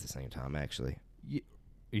think it is the same time actually.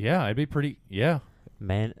 yeah, it'd be pretty. Yeah.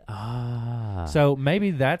 Man, So maybe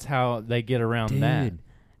that's how they get around dude, that.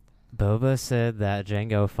 Boba said that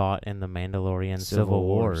Jango fought in the Mandalorian Civil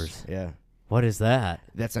Wars. Yeah. What is that?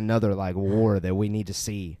 That's another war that we need to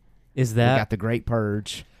see. Is We that got the Great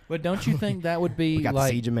Purge. But don't you think that would be We got the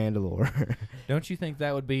like? Siege of Mandalore. Don't you think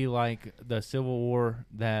that would be like the Civil War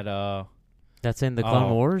that? that's in the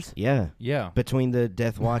Clone Oh. Wars? Yeah. Yeah, Between the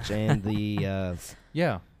Death Watch and the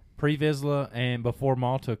yeah. Pre Vizsla and before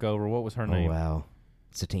Maul took over, what was her oh name? wow.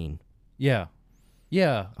 Satine. Yeah,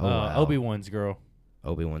 yeah. Oh, wow. Obi-Wan's girl.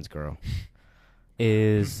 Obi-Wan's girl.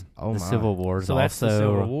 Is Oh the my. Civil Wars So that's also the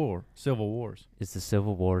Civil War. Civil Wars. is the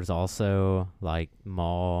Civil Wars also like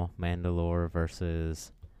Maul Mandalore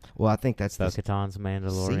versus Well, I think that's the Bo-Katan's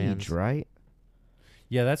Mandalorians? Siege, right?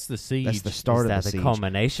 Yeah, that's the siege. That's the Is start that of the the siege.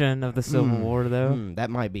 culmination of the Civil War, though? That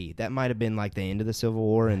might be. That might have been like the end of the Civil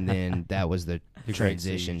War, and then that was the Great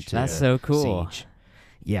transition Siege. to That's the so cool. Siege.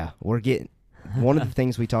 Yeah, we're getting. One of the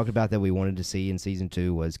things we talked about that we wanted to see in season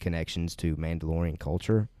 2 was connections to Mandalorian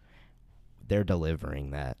culture. They're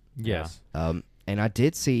delivering that. Yes. And I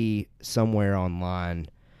did see somewhere online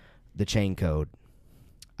the chain code.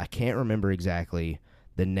 I can't remember exactly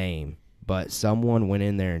the name, but someone went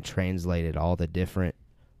in there and translated all the different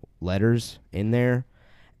letters in there,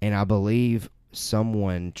 and I believe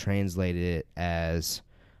someone translated it as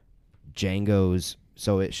Jango's.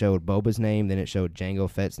 So it showed Boba's name, then it showed Jango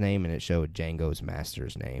Fett's name, and it showed Jango's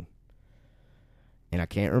master's name. And I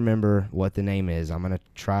can't remember what the name is. I'm gonna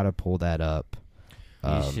try to pull that up.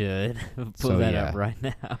 You should pull so that yeah. up right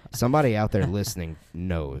now. Somebody out there listening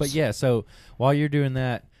knows. But yeah, so while you're doing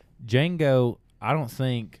that, Jango, I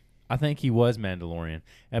think he was Mandalorian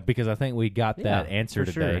because I think we got that Yeah, answer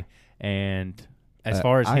for today. sure. And as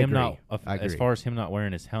far as I him agree. not, I as agree. far as him not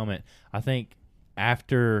wearing his helmet, I think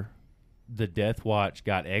after the Death Watch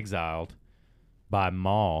got exiled by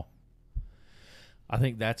Maul, I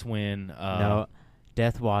think that's when No,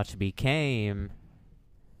 Death Watch became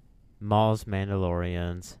Maul's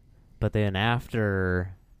Mandalorians, but then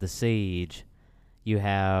after the siege, you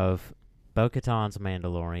have Bo-Katan's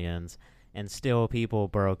Mandalorians, and still people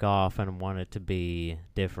broke off and wanted to be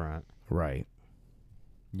different. right.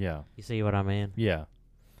 yeah, You see what I mean? yeah.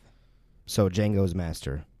 So Jango's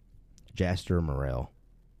master, Jaster Morel.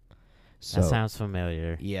 So That sounds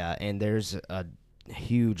familiar. yeah, and there's a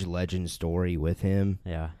huge legend story with him.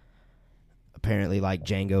 Yeah. Apparently, like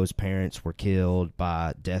Jango's parents were killed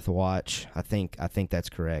by Death Watch. I think that's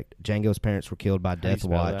correct. Jango's parents were killed by do you Death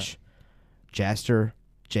spell Watch. Jaster,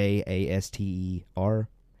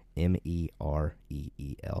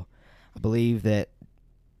 Jastermereel. I believe that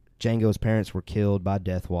Jango's parents were killed by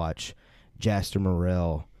Death Watch. Jaster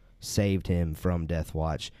Morel saved him from Death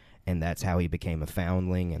Watch, and that's how he became a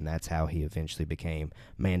foundling, and that's how he eventually became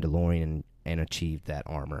Mandalorian and achieved that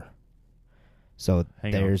armor. So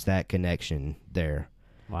Hang on. there's that connection there.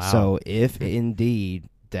 Wow. So if indeed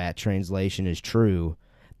that translation is true,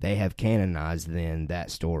 they have canonized then that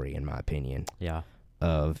story, in my opinion, yeah.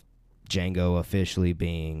 of Jango officially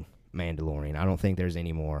being Mandalorian. I don't think there's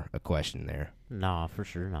any more a question there. No, for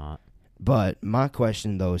sure not. But my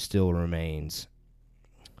question, though, still remains,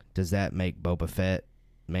 does that make Boba Fett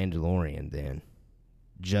Mandalorian then?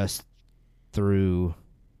 Just through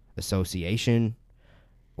association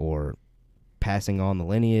or passing on the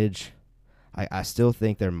lineage? I still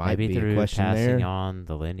think there might Maybe be a through question passing there. on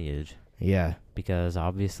the lineage, Yeah. because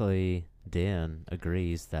obviously Din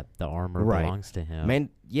agrees that the armor Right. belongs to him. Man,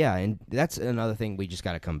 yeah, and that's another thing we just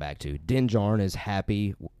got to come back to. Din Djarin is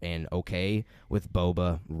happy and okay with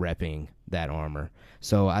Boba repping that armor.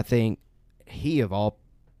 So I think he, of all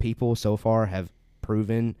people so far, have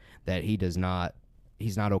proven that he's not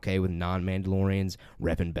okay with non-Mandalorians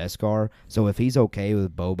repping Beskar. So if he's okay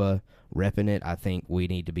with Boba repping it, I think we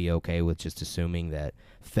need to be okay with just assuming that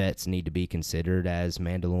Fets need to be considered as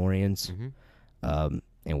Mandalorians. Mhm.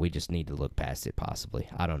 And we just need to look past it, possibly.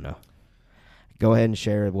 I don't know. Go ahead and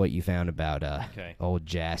share what you found about Okay. old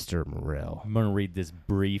Jaster Morrell. I'm going to read this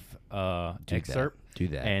brief Do excerpt, Do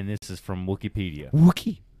that. and this is from Wikipedia.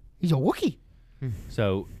 Wookie. He's a Wookie.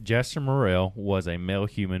 So, Jaster Morrell was a male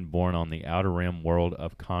human born on the Outer Rim world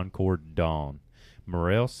of Concord Dawn.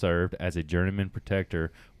 Morrell served as a journeyman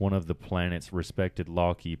protector, one of the planet's respected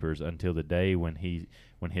lawkeepers, until the day when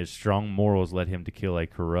his strong morals led him to kill a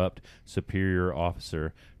corrupt superior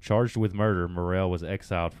officer. Charged with murder, Morrell was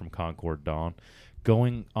exiled from Concord Dawn,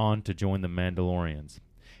 going on to join the Mandalorians.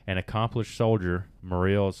 An accomplished soldier,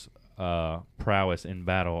 Morrell's prowess in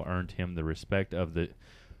battle earned him the respect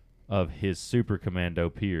of his super commando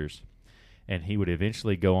peers, and he would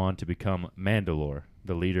eventually go on to become Mandalore,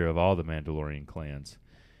 the leader of all the Mandalorian clans,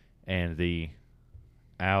 and the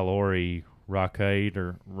Al-Ori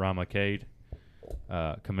Ramakade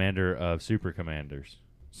commander of super commandos.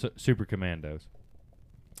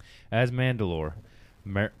 As Mandalore,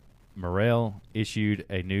 Morrell issued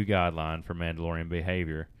a new guideline for Mandalorian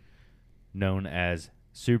behavior known as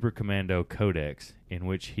Super Commando Codex, in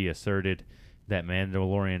which he asserted that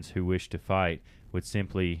Mandalorians who wished to fight would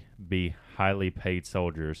simply be highly paid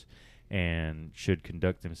soldiers and should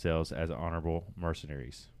conduct themselves as honorable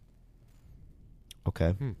mercenaries.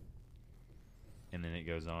 Okay. And then it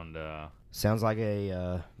goes on to... Sounds like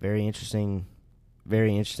a very interesting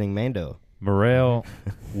Mando. Morrell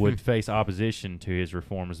would face opposition to his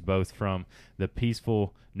reforms both from the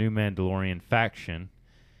peaceful New Mandalorian faction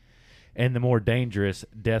and the more dangerous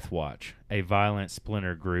Death Watch, a violent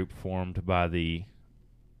splinter group formed by the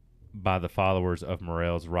followers of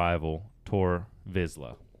Morrell's rival, Tor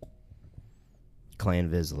Vizsla. Clan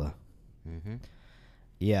Vizsla. Mm-hmm.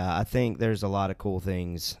 Yeah, I think there's a lot of cool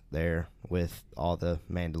things there with all the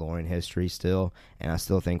Mandalorian history still, and I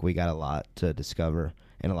still think we got a lot to discover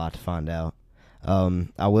and a lot to find out.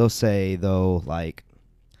 I will say, though, like,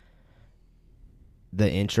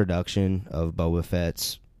 the introduction of Boba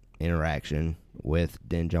Fett's interaction with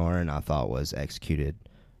Din Djarin I thought was executed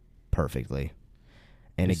perfectly.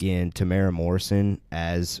 And again, Tamara Morrison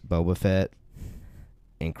as Boba Fett,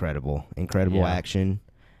 incredible Yeah. action.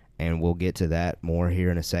 And we'll get to that more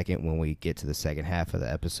here in a second when we get to the second half of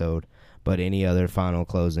the episode. But any other final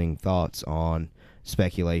closing thoughts on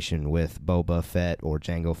speculation with Boba Fett or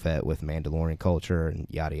Jango Fett with Mandalorian culture and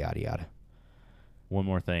yada, yada, yada? One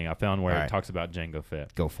more thing. I found where All it right. talks about Jango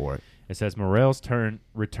Fett. Go for it. It says Morrell's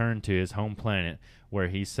returned to his home planet where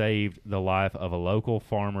he saved the life of a local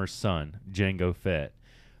farmer's son, Jango Fett.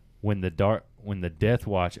 When the Death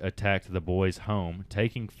Watch attacked the boy's home,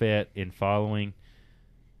 taking Fett in following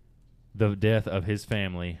the death of his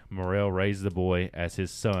family, Morrell raised the boy as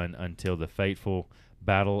his son until the fateful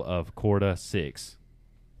Battle of Korta 6.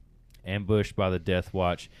 Ambushed by the Death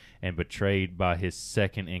Watch and betrayed by his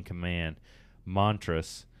second-in-command,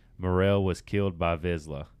 Montress, Morrell was killed by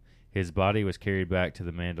Vizsla. His body was carried back to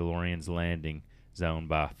the Mandalorians' landing zone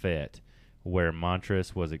by Fett, where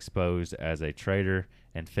Montress was exposed as a traitor,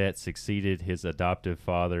 and Fett succeeded his adoptive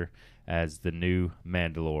father as the new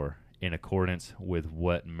Mandalore, in accordance with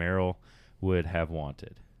what Merrill would have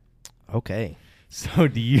wanted. Okay. So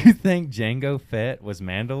do you think Jango Fett was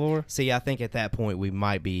Mandalore? See, I think at that point we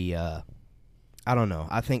might be, I don't know.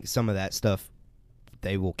 I think some of that stuff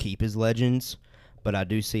they will keep as legends, but I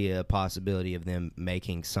do see a possibility of them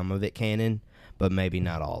making some of it canon, but maybe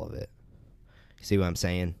not all of it. See what I'm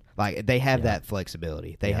saying? Like, they have that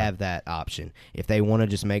flexibility. They have that option. If they want to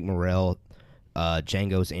just make Morrell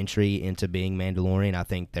Jango's entry into being Mandalorian, I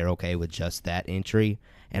think they're okay with just that entry,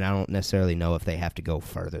 and I don't necessarily know if they have to go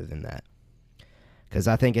further than that. Because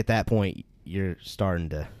I think at that point, you're starting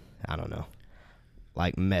to, I don't know,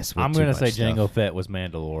 like mess with I'm going going to to say Jango Fett was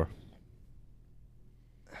Mandalore.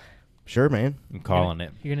 Sure, man. I'm calling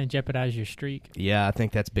it. You're going to jeopardize your streak. Yeah, I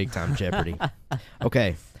think that's big-time Jeopardy.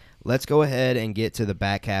 Okay, let's go ahead and get to the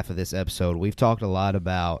back half of this episode. We've talked a lot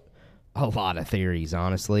about a lot of theories,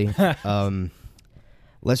 honestly.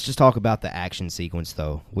 Let's just talk about the action sequence,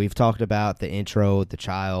 though. We've talked about the intro, the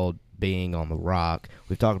child being on the rock.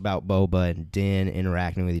 We've talked about Boba and Din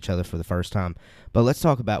interacting with each other for the first time. But let's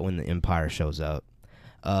talk about when the Empire shows up.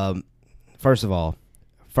 First of all,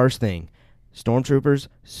 first thing, Stormtroopers,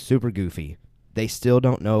 super goofy. They still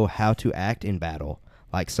don't know how to act in battle.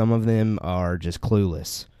 Like, some of them are just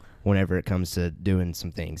clueless whenever it comes to doing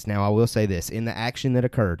some things. Now, I will say this. In the action that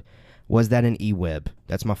occurred, was that an E-Web?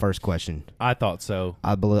 That's my first question. I thought so.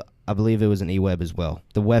 I believe it was an E-Web as well.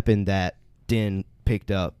 The weapon that Din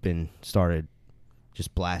picked up and started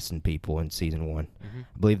just blasting people in Season 1. Mm-hmm.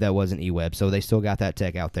 I believe that was an E-Web, so they still got that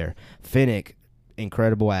tech out there. Fennec,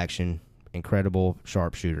 incredible action, incredible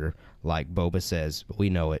sharpshooter, like Boba says. We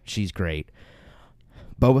know it. She's great.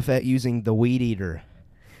 Boba Fett using the Weed Eater,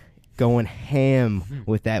 going ham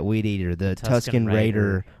with that Weed Eater, the Tusken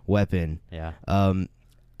Raider weapon. Yeah.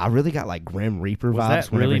 I really got like Grim Reaper Was vibes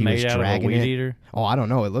that whenever really he made was out of a dragging weed it. eater? Oh, I don't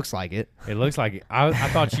know. It looks like it. It looks like it. I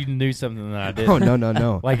thought you knew something that I didn't. Oh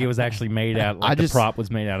no. Like it was actually made out. Like the prop was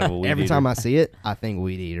made out of a weed Every eater. time I see it, I think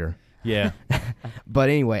Weed Eater. Yeah. But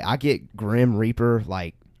anyway, I get Grim Reaper,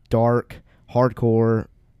 like dark, hardcore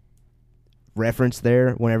reference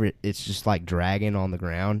there whenever it's just like dragging on the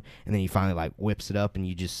ground, and then he finally like whips it up and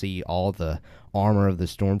you just see all the armor of the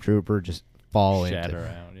Stormtrooper just fall Shatter into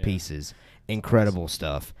out, yeah. pieces. Incredible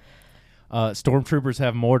stuff. Stormtroopers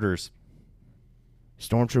have mortars.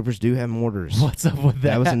 Stormtroopers do have mortars. What's up with that?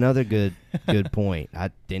 That was another good point. I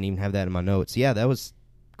didn't even have that in my notes. Yeah, that was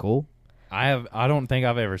cool. I don't think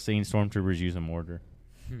I've ever seen Stormtroopers use a mortar.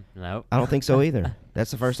 Nope. I don't think so either.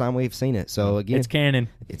 That's the first time we've seen it. So again, It's canon.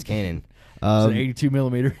 it's canon. It's an 82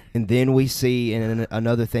 millimeter. And then we see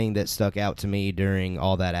another thing that stuck out to me during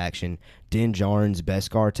all that action: Din Djarin's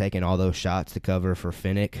Beskar taking all those shots to cover for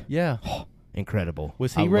Fennec. Yeah. Incredible.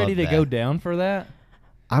 Was I he ready love to that. go down for that?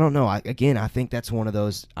 I don't know. I think that's one of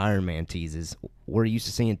those Iron Man teases. We're used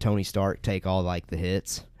to seeing Tony Stark take all like the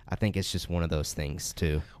hits. I think it's just one of those things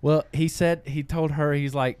too. Well, he told her,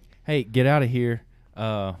 he's like, "Hey, get out of here.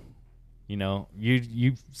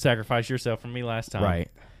 You sacrificed yourself for me last time, Right.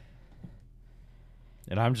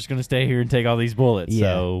 and I'm just gonna stay here and take all these bullets." Yeah.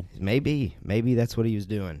 So Maybe that's what he was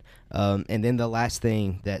doing. And then the last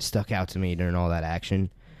thing that stuck out to me during all that action,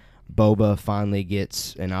 Boba finally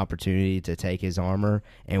gets an opportunity to take his armor,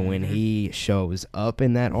 and when he shows up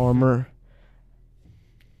in that armor,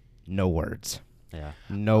 no words. Yeah.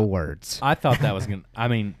 No words. I thought that was gonna. I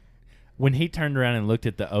mean, when he turned around and looked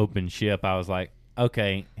at the open ship, I was like,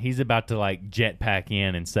 "Okay, he's about to like jetpack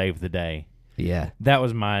in and save the day." Yeah. That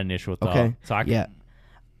was my initial thought. Okay. So Yeah.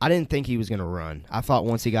 I didn't think he was going to run. I thought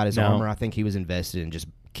once he got his No. armor, I think he was invested in just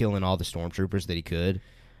killing all the stormtroopers that he could.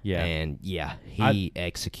 Yeah. And yeah, he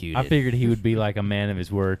executed. I figured he would be like a man of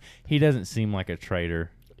his word. He doesn't seem like a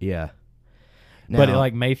traitor. Yeah. But Now-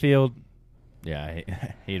 like Mayfield, yeah,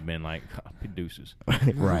 he'd been like, deuces.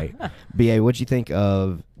 right. BA, what'd you think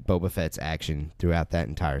of Boba Fett's action throughout that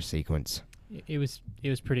entire sequence? It was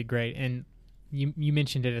pretty great, and you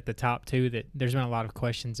mentioned it at the top too, that there's been a lot of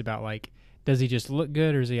questions about like, does he just look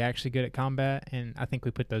good or is he actually good at combat? And I think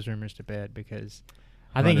we put those rumors to bed because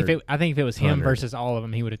I think if it was him 100. versus all of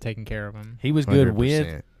them, he would have taken care of them. He was good 100%.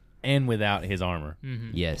 with and without his armor.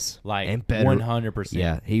 Mm-hmm. Yes. Like and better. 100%.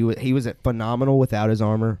 Yeah, he was phenomenal without his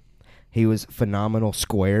armor. He was phenomenal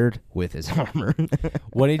squared with his armor.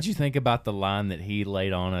 What did you think about the line that he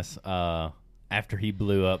laid on us after he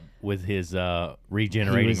blew up with his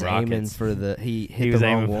regenerating he was aiming rockets? for he hit He the was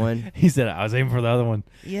wrong aiming one. He said, "I was aiming for the other one."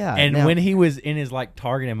 Yeah. And now- when he was in his like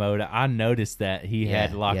targeting mode, I noticed that he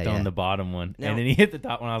had locked on the bottom one, Now- and then he hit the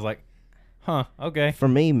top one. I was like, "Huh, okay." for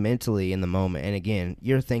me mentally in the moment, and again,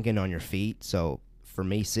 you're thinking on your feet, so for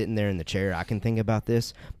me sitting there in the chair, I can think about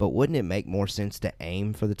this, but wouldn't it make more sense to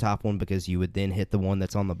aim for the top one because you would then hit the one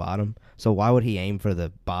that's on the bottom? So why would he aim for the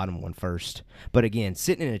bottom one first? But again,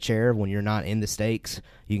 sitting in a chair when you're not in the stakes,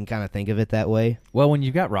 you can kind of think of it that way. Well, when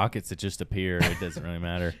you've got rockets that just appear, it doesn't really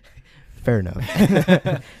matter. Fair enough.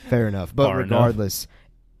 Fair enough. But Far regardless,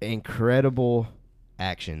 incredible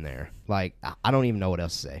action there. Like, I don't even know what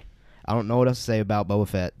else to say. I don't know what else to say about Boba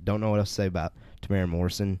Fett. Don't know what else to say about Tamara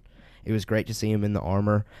Morrison. It was great to see him in the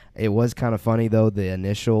armor. It was kind of funny though, the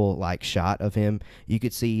initial like shot of him. You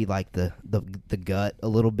could see like the gut a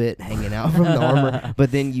little bit hanging out from the armor,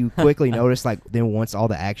 but then you quickly notice like then once all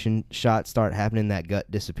the action shots start happening, that gut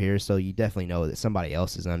disappears. So you definitely know that somebody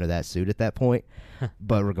else is under that suit at that point.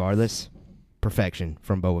 But regardless, perfection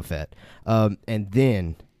from Boba Fett. And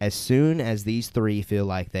then as soon as these three feel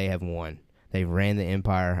like they have won, they've ran the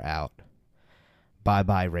Empire out.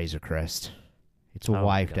 Bye-bye Razor Crest. It's Oh,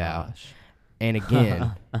 wiped out. gosh. And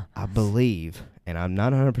again, I believe, and I'm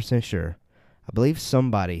not 100% sure, I believe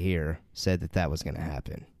somebody here said that was going to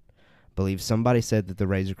happen. I believe somebody said that the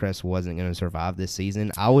Razor Crest wasn't going to survive this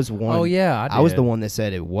season. I was one. Oh yeah, I was the one that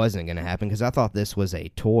said it wasn't going to happen because I thought this was a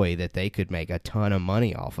toy that they could make a ton of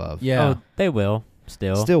money off of. Yeah, Oh, they will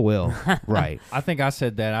still. Still will. Right. I think I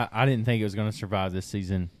said that. I didn't think it was going to survive this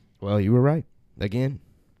season. Well, you were right. Again,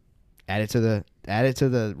 add it to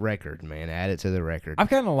the record, man. Add it to the record. I've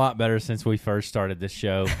gotten a lot better since we first started this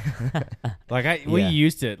show. We Yeah.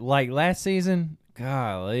 used to like last season.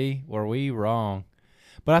 Golly, were we wrong?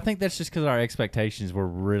 But I think that's just because our expectations were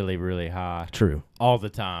really, really high True. all the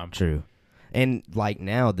time. True. And like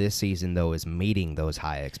now, this season though is meeting those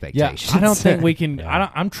high Yeah, expectations. I don't think we can.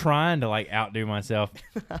 Yeah. I'm trying to like outdo myself.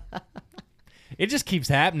 It just keeps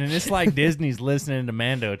happening. It's like Disney's listening to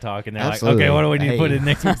Mando talk, and they're Absolutely. like, okay, what do we need to Hey. put in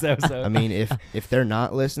next week's episode? I mean, if they're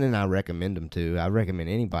not listening, I recommend them to. I recommend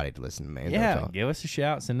anybody to listen to Mando yeah, talk. give us a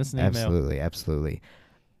shout. Send us an email. Absolutely.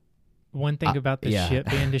 One thing about the yeah. ship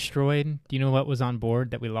being destroyed, do you know what was on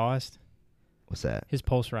board that we lost? What's that? His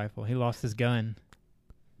pulse rifle. He lost his gun.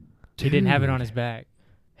 He didn't have it on Dude. his back.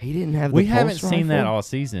 He didn't have. We the haven't pulse seen that rifle? all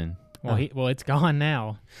season. Well, it's gone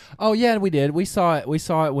now. Oh yeah, we did. We saw it. We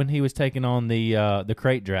saw it when he was taking on the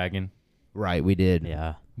crate dragon, Right, we did.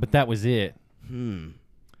 Yeah. but that was it.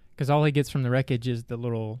 Because all he gets from the wreckage is the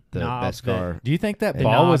little The knob. Beskar. Do you think that The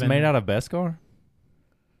ball was knob made and- out of Beskar?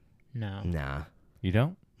 No. Nah. You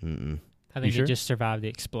don't? Mm-mm. I think sure? it just survived the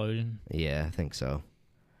explosion. Yeah, I think so.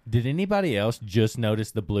 Did anybody else just notice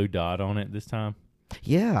the blue dot on it this time?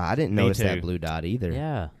 Yeah, I didn't Me notice too. that blue dot either.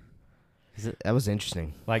 Yeah. That was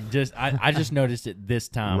interesting. Like, just I just noticed it this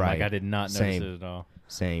time. Right. Like, I did not notice Same. it at all.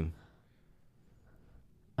 Same.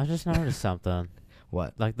 I just noticed something.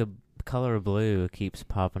 What? Like the color blue keeps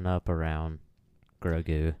popping up around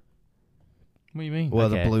Grogu. What do you mean? Well,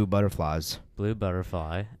 Okay. the blue butterflies. Blue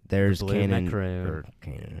butterfly. There's blue Kanan. macaroon. Or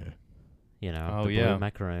Kanan. You know, Oh, the yeah. blue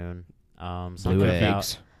macaroon. Blue Something about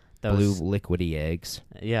eggs. those. Blue liquidy eggs.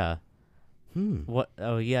 Yeah. What?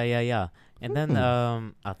 Oh, yeah. And then,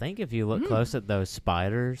 I think if you look close at those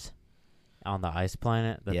spiders on the ice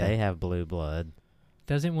planet, that Yeah. they have blue blood.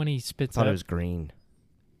 Doesn't when he I spits thought up. it was green.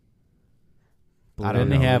 Blue, I don't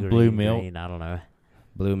Didn't he know. have blue green, milk? green, I don't know.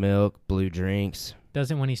 Blue milk, blue drinks.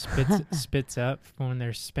 Doesn't when he spits up when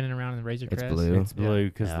they're spinning around in the Razor It's Crest. blue. It's blue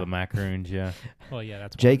because Yeah. the macaroons, yeah. Well, yeah,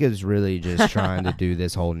 that's why. Jacob's really just trying to do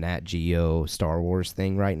this whole Nat Geo Star Wars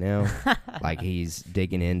thing right now. Like he's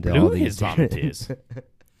digging into all Blue these is vomitus.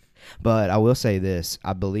 But I will say this.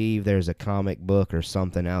 I believe there's a comic book or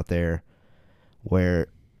something out there where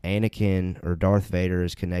Anakin or Darth Vader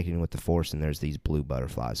is connecting with the Force and there's these blue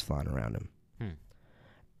butterflies flying around him.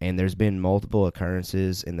 And there's been multiple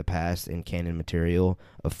occurrences in the past in canon material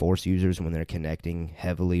of Force users when they're connecting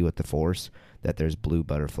heavily with the Force that there's blue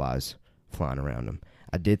butterflies flying around them.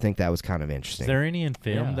 I did think that was kind of interesting. Is there any in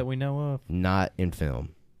film Yeah. that we know of? Not in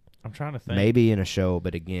film. I'm trying to think. Maybe in a show,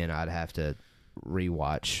 but again, I'd have to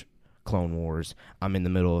rewatch Clone Wars. I'm in the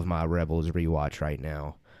middle of my Rebels rewatch right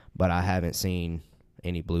now, but I haven't seen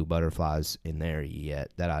any blue butterflies in there yet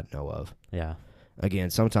that I know of. Yeah.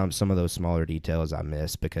 Again, sometimes some of those smaller details I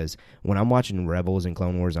miss because when I'm watching Rebels and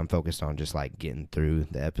Clone Wars, I'm focused on just like getting through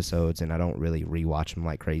the episodes, and I don't really rewatch them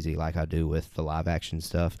like crazy like I do with the live action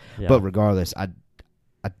stuff. Yeah. But regardless, I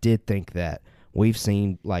did think that we've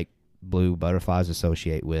seen like blue butterflies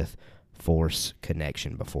associate with Force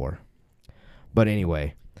connection before. But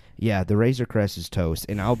anyway, yeah, the Razor Crest is toast,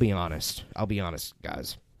 and I'll be honest,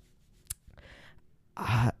 guys.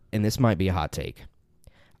 And this might be a hot take.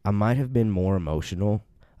 I might have been more emotional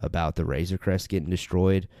about the Razor Crest getting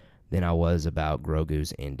destroyed than I was about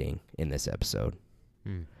Grogu's ending in this episode.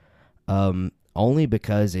 Only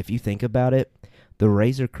because if you think about it, the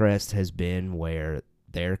Razor Crest has been where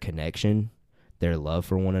their connection, their love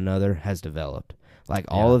for one another has developed. Like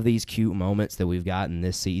all of these cute moments that we've gotten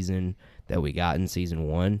this season, that we got in season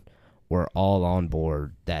 1, were all on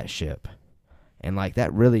board that ship. And like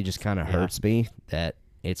that really just kind of hurts me that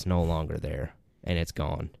it's no longer there and it's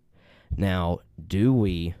gone. Now, do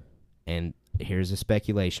we, and here's a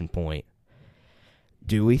speculation point,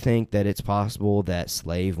 do we think that it's possible that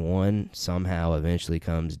Slave 1 somehow eventually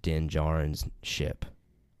comes Din Djarin's ship?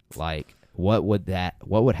 Like, what would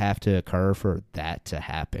have to occur for that to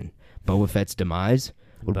happen? Boba Fett's demise?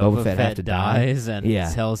 Would Boba Fett have to die? dies and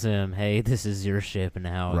tells him, "Hey, this is your ship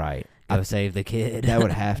now. Right. Go save the kid." That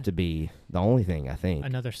would have to be the only thing, I think.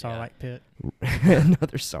 Another Sarlacc pit.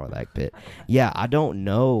 Another Sarlacc pit. Yeah, I don't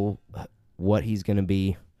know what he's going to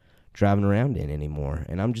be driving around in anymore,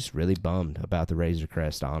 and I'm just really bummed about the Razor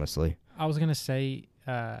Crest, honestly. I was gonna say,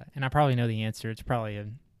 and I probably know the answer. It's probably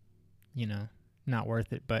not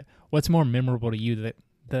worth it. But what's more memorable to you,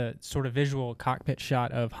 the sort of visual cockpit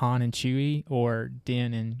shot of Han and Chewie, or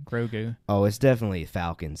Din and Grogu? Oh, it's definitely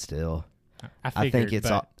Falcon still. I figured,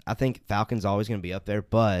 I think Falcon's always going to be up there,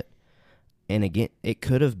 but and again, it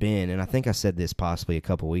could have been, and I think I said this possibly a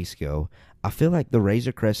couple weeks ago. I feel like the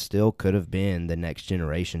Razor Crest still could have been the next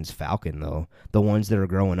generation's Falcon, though. The ones that are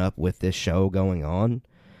growing up with this show going on.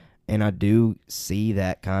 And I do see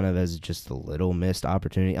that kind of as just a little missed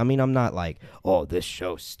opportunity. I mean, I'm not like, oh, this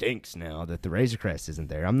show stinks now that the Razor Crest isn't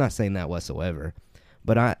there. I'm not saying that whatsoever.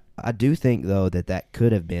 But I do think, though, that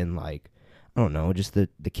could have been like, I don't know, just the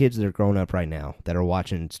kids that are growing up right now that are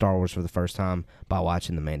watching Star Wars for the first time by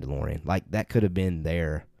watching The Mandalorian. Like, that could have been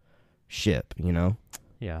their ship, you know?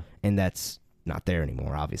 Yeah. And that's not there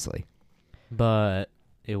anymore, obviously. But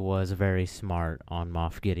it was very smart on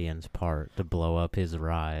Moff Gideon's part to blow up his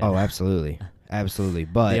ride. Oh, absolutely. Absolutely.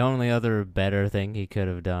 But the only other better thing he could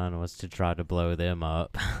have done was to try to blow them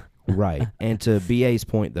up. right. And to BA's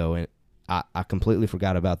point, though, and I completely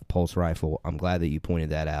forgot about the pulse rifle. I'm glad that you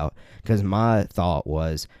pointed that out because my thought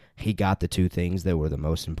was he got the two things that were the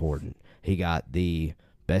most important. He got the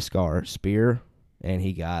Beskar spear, and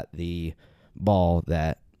he got the ball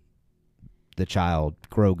that the child,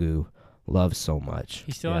 Grogu, loves so much.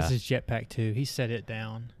 He still has his jetpack too. He set it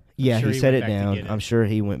down. Yeah, sure he he set went it back to down. get it. I'm sure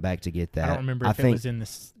he went back to get that. I don't remember if it was in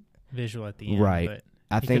this visual at the end. Right. But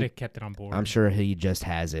I he could think have kept it on board. I'm sure he just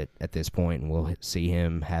has it at this point, and we'll see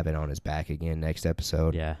him have it on his back again next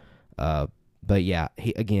episode. Yeah. But yeah,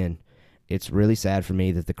 it's really sad for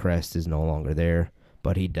me that the crest is no longer there,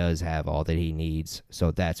 but he does have all that he needs.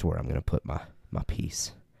 So that's where I'm going to put my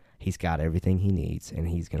piece. He's got everything he needs, and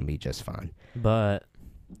he's going to be just fine. But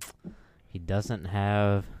he doesn't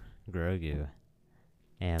have Grogu.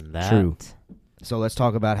 And that... True. So let's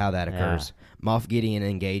talk about how that occurs. Moff Gideon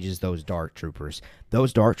engages those Dark Troopers.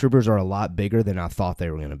 Those Dark Troopers are a lot bigger than I thought they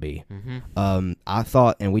were going to be. Mm-hmm. I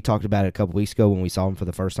thought, and we talked about it a couple weeks ago when we saw them for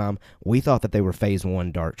the first time, we thought that they were Phase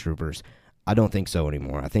 1 Dark Troopers. I don't think so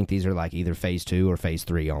anymore. I think these are like either Phase 2 or Phase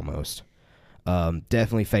 3 almost.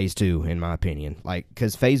 Definitely Phase 2 in my opinion. Like,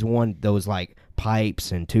 because Phase 1, those like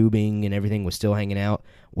pipes and tubing and everything was still hanging out.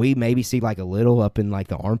 We maybe see like a little up in like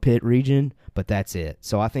the armpit region, but that's it.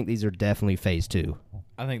 So I think these are definitely Phase 2.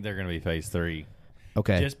 I think they're going to be Phase 3.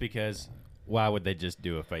 Okay. Just because, why would they just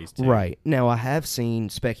do a Phase 2? Right. Now, I have seen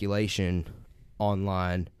speculation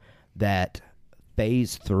online that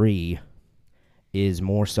Phase 3 is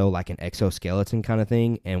more so like an exoskeleton kind of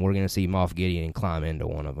thing, and we're going to see Moff Gideon climb into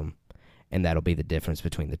one of them, and that'll be the difference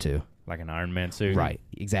between the two. Like an Iron Man suit? Right.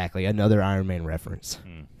 Exactly. Another Iron Man reference.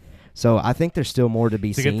 Mm. So I think there's still more to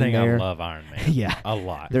be It's a seen good thing there. I love Iron Man. Yeah. A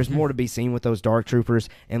lot. There's more to be seen with those Dark Troopers,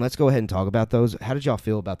 and let's go ahead and talk about those. How did y'all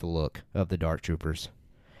feel about the look of the Dark Troopers?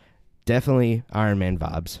 Definitely Iron Man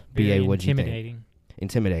vibes. Very BA, what'd you think? intimidating.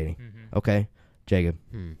 Intimidating. Mm-hmm. Okay. Jacob.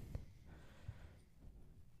 Hmm.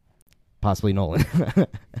 Possibly Nolan.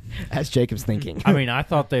 That's Jacob's thinking. I mean, I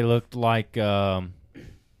thought they looked like, you know,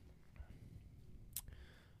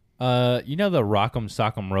 the Rock'em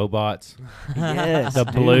Sock'em robots, Yes, the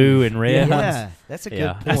dude. blue and red ones. Yeah, that's a good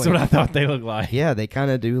Yeah. point. That's what I thought they looked like. Yeah, they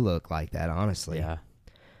kind of do look like that, honestly. Yeah.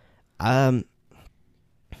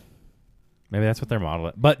 Maybe that's what they're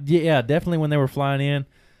modeling. But yeah, definitely when they were flying in,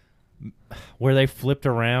 where they flipped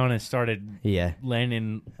around and started Yeah.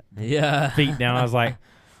 landing Yeah. feet down, I was like,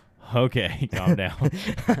 okay, calm down.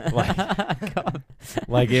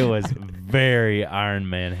 like it was very Iron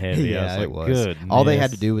Man heavy. I was like, it was. Good. All they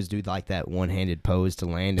had to do was do like that one-handed pose to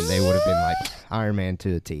land, and they would have been like Iron Man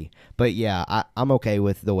to a T. But yeah, I'm okay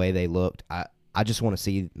with the way they looked. I just want to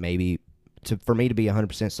see maybe for me to be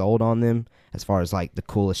 100% sold on them as far as like the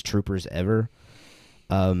coolest troopers ever.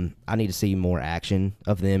 I need to see more action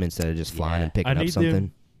of them instead of just flying Yeah. and picking up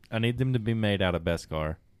something. I need them to be made out of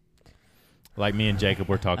Beskar. Like me and Jacob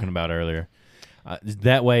were talking about earlier.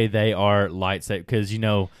 That way they are lightsaber. Because, you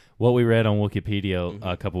know, what we read on Wikipedia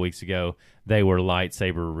a couple weeks ago, they were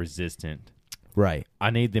lightsaber resistant. Right. I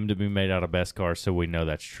need them to be made out of Beskar so we know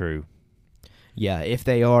that's true. Yeah, if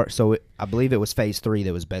they are. So I believe it was Phase 3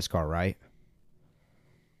 that was Beskar, right?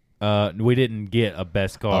 We didn't get a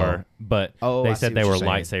Beskar, but Oh, they I see said what they you're were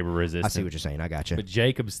saying. lightsaber resistant. I see what you're saying. I got you. But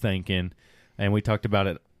Jacob's thinking, and we talked about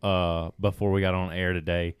it before we got on air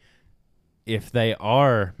today, if they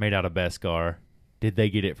are made out of Beskar, did they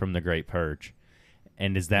get it from the Great Purge?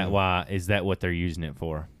 And is that why? Is that what they're using it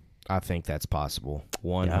for? I think that's possible.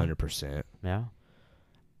 100%. Yeah.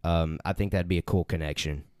 I think that'd be a cool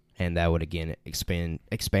connection, and that would again expand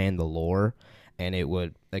the lore, and it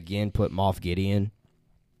would again put Moff Gideon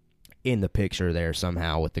in the picture there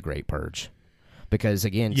somehow with the Great Purge. Because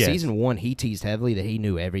again, Yes. Season 1 he teased heavily that he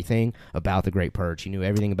knew everything about the Great Purge. He knew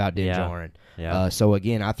everything about Din Yeah. Djarin. Yeah. So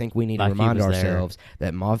again, I think we need Like to he remind was there. ourselves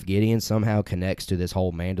that Moff Gideon somehow connects to this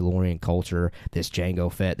whole Mandalorian culture, this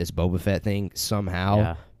Jango Fett, this Boba Fett thing somehow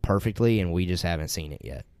Yeah. perfectly, and we just haven't seen it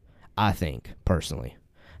yet. I think, personally.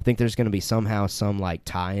 I think there's going to be somehow some like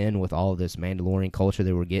tie-in with all of this Mandalorian culture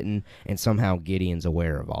that we're getting, and somehow Gideon's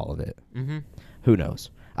aware of all of it. Mm-hmm. Who knows?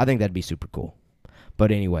 I think that'd be super cool. But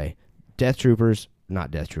anyway, Dark Troopers, I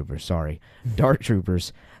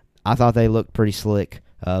thought they looked pretty slick.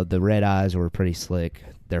 The red eyes were pretty slick.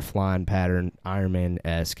 Their flying pattern, Iron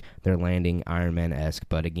Man-esque. Their landing, Iron Man-esque.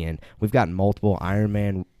 But again, we've gotten multiple Iron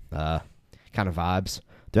Man kind of vibes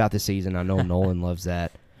throughout the season. I know Nolan loves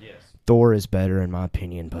that. Yes. Thor is better in my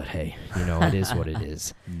opinion, but hey, you know, it is what it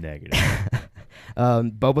is. Negative.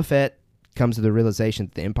 Boba Fett comes to the realization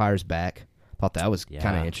that the Empire's back. Thought that was kind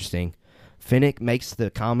Yeah. of interesting. Finnick makes the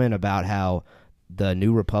comment about how the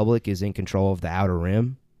New Republic is in control of the Outer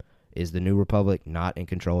Rim. Is the New Republic not in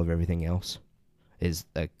control of everything else? Is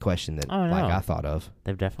a question that Oh, no. I thought of.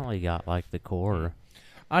 They've definitely got like the core.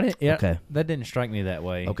 I didn't. Yeah, Okay. that didn't strike me that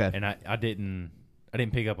way. Okay. and I didn't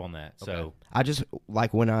pick up on that. So I just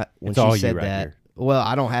like when It's she all you said right that. here. Well,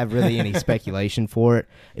 I don't have really any speculation for it.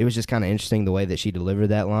 It was just kind of interesting the way that she delivered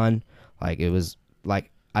that line. Like it was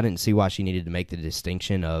like I didn't see why she needed to make the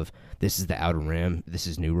distinction of this is the Outer Rim, this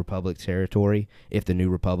is New Republic territory. If the New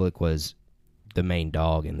Republic was the main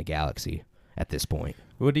dog in the galaxy at this point.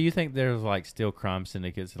 well, do you think there's like still crime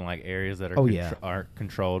syndicates in like areas that are Oh, yeah. are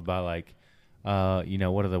controlled by like,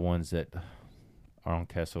 what are the ones that are on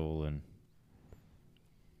Kessel and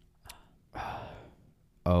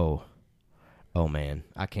Oh man,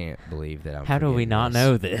 I can't believe that I'm. How do we forgetting not this.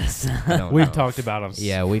 know this? I don't we've know. talked about them?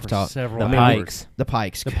 Yeah, we've talked several. The hours. Pikes. The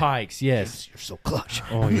Pikes. The Pikes, yes. You're so clutch.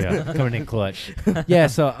 Oh yeah, coming in clutch. Yeah,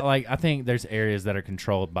 so like I think there's areas that are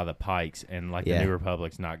controlled by the Pikes, and like Yeah. the New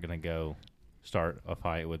Republic's not gonna go start a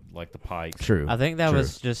fight with like the Pikes. True. I think that True.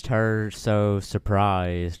 was just her so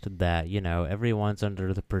surprised that, everyone's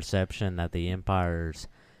under the perception that the Empire's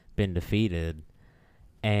been defeated.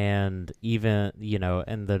 And even,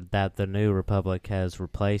 that the New Republic has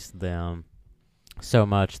replaced them so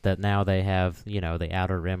much that now they have, the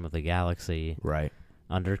outer rim of the galaxy Right.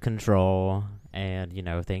 under control. And,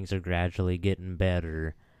 things are gradually getting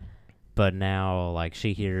better. But now, like,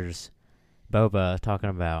 she hears Boba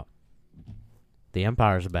talking about the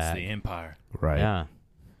Empire's It's back. the Empire. Right. Yeah.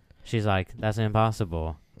 She's like, that's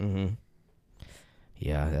impossible. Mm-hmm.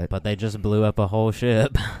 Yeah. That, But they just blew up a whole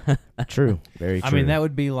ship. true. Very true. I mean, that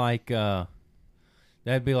would be like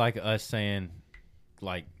that'd be like us saying,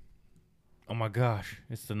 like, oh my gosh,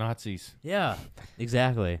 it's the Nazis, Yeah,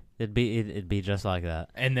 exactly. It'd be just like that.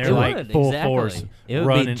 and they're It like would, full exactly. force It would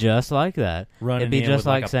running, be just like that. running it'd be in just with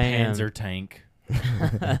like a saying- Panzer tank.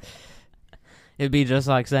 It'd be just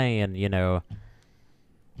like saying,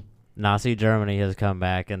 Nazi Germany has come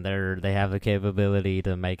back and they have the capability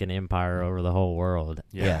to make an empire over the whole world.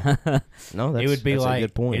 Yeah. No, that's, It would be that's like a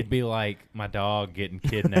good point. it'd be like my dog getting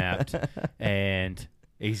kidnapped and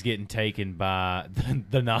he's getting taken by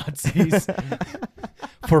the Nazis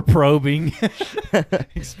for probing.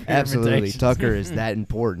 Absolutely. experimentations. Tucker is that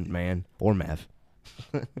important, man. Or Mav.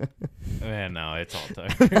 Man, no, it's all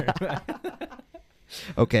Tucker.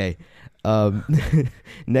 Okay.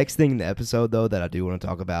 Next thing in the episode, though, that I do want to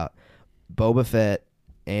talk about, Boba Fett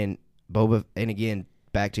and again,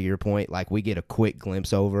 back to your point, like we get a quick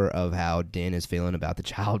glimpse over of how Din is feeling about the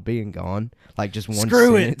child being gone. Like just one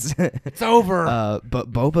Screw it. sentence. It's over.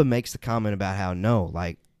 But Boba makes the comment about how no,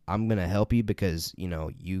 like I'm gonna help you because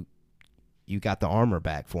you got the armor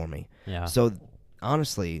back for me. Yeah. So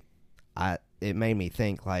honestly, it made me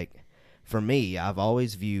think like for me, I've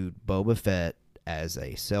always viewed Boba Fett as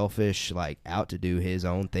a selfish, like out to do his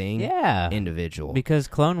own thing Yeah. individual. Because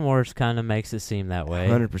Clone Wars kind of makes it seem that way.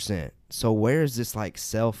 100%. So where is this like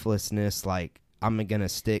selflessness, like I'm gonna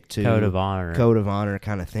stick to Code of honor. code of honor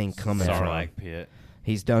kind of thing coming from? Sarlacc pit.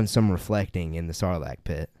 He's done some reflecting in the Sarlacc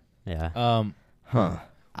pit. Yeah. Huh. Well,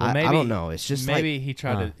 I maybe- don't know. It's just maybe like, he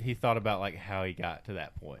tried to. He thought about like how he got to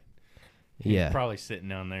that point. He's yeah. probably sitting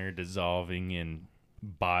down there dissolving in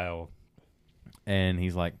bile, and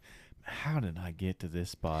he's like, "How did I get to this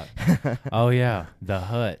spot? Oh yeah, the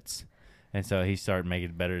huts." And so he started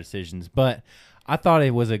making better decisions. But I thought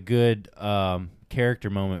it was a good character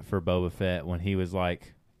moment for Boba Fett when he was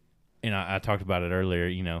like, and I talked about it earlier.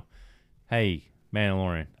 Hey,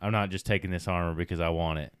 Mandalorian, I'm not just taking this armor because I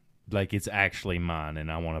want it. Like it's actually mine, and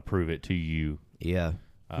I want to prove it to you. Yeah.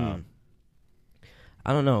 Um,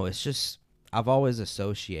 I don't know. It's just I've always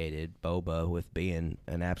associated Boba with being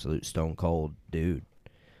an absolute stone cold dude.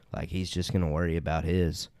 Like he's just gonna worry about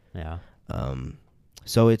his. Yeah.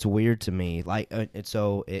 So it's weird to me. Like,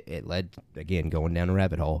 it led again going down a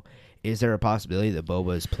rabbit hole. Is there a possibility that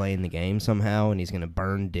Boba is playing the game somehow and he's gonna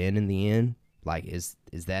burn Din in the end? Like, is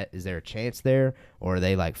there a chance there, or are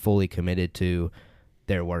they like fully committed to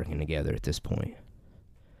they're working together at this point?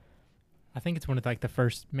 I think it's one of like the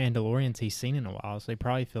first Mandalorians he's seen in a while, so he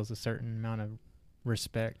probably feels a certain amount of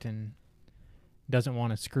respect and doesn't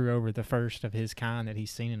want to screw over the first of his kind that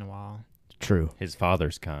he's seen in a while. True. his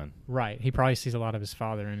father's kind. Right. He probably sees a lot of his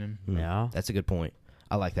father in him. Yeah. That's a good point.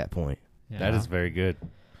 I like that point. Yeah. That is very good.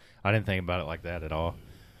 I didn't think about it like that at all.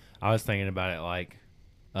 I was thinking about it like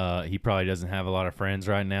he probably doesn't have a lot of friends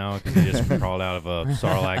right now because he just crawled out of a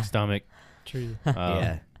Sarlacc stomach. true.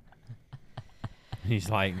 Yeah. He's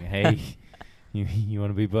like, hey, You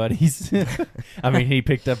want to be buddies? I mean, he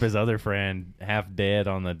picked up his other friend half dead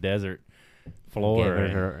on the desert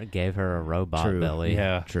floor. Gave her a robot True. belly.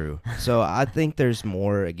 Yeah. True. So I think there's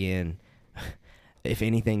more, again, if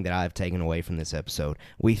anything that I've taken away from this episode.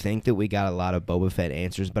 We think that we got a lot of Boba Fett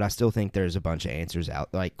answers, but I still think there's a bunch of answers out,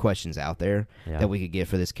 like questions out there Yeah. that we could get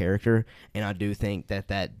for this character. And I do think that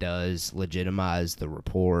that does legitimize the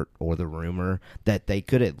report or the rumor that they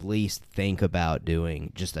could at least think about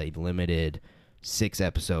doing just a limited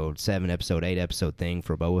 6-episode, 7-episode, 8-episode thing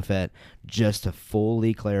for Boba Fett, just to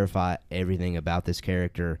fully clarify everything about this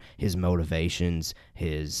character, his motivations,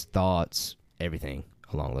 his thoughts, everything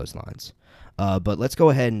along those lines. But let's go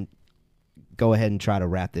ahead and try to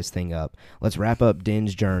wrap this thing up. Let's wrap up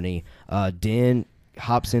Din's journey. Din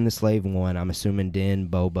hops into Slave One. I'm assuming Din,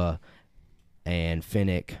 Boba, and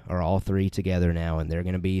Fennec are all three together now, and they're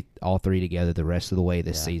going to be all three together the rest of the way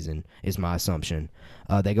this season, is my assumption.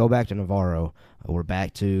 They go back to Navarro. We're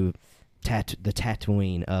back to the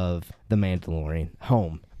Tatooine of the Mandalorian,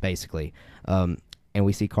 home, basically. And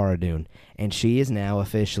we see Cara Dune. And she is now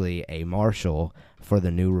officially a marshal for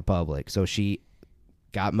the New Republic. So she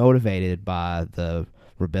got motivated by the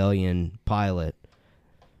rebellion pilot,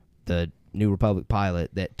 the New Republic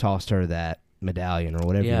pilot that tossed her that medallion or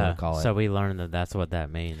whatever you want to call it. So we learned that that's what that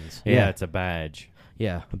means. Yeah, Yeah. it's a badge.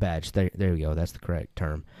 Yeah, a badge. There we go. That's the correct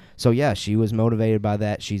term. So yeah, she was motivated by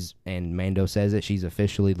that. And Mando says it. She's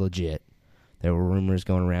officially legit. There were rumors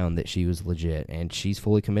going around that she was legit, and she's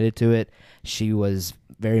fully committed to it. She was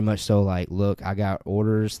very much so like, look, I got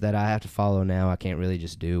orders that I have to follow now. I can't really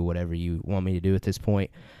just do whatever you want me to do at this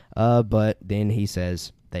point. But then he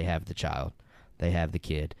says they have the child. They have the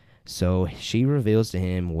kid. So she reveals to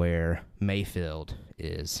him where Mayfield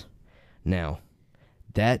is. Now,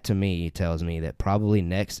 that to me tells me that probably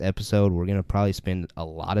next episode we're going to probably spend a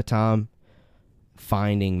lot of time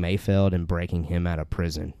finding Mayfield and breaking him out of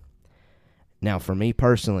prison. Now, for me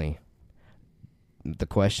personally, the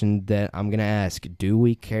question that I'm going to ask, do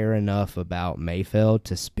we care enough about Mayfield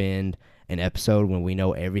to spend an episode when we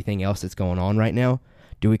know everything else that's going on right now?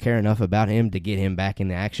 Do we care enough about him to get him back in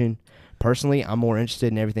the action? Personally, I'm more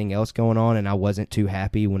interested in everything else going on, and I wasn't too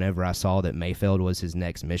happy whenever I saw that Mayfield was his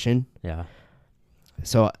next mission. Yeah.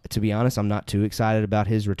 So, to be honest, I'm not too excited about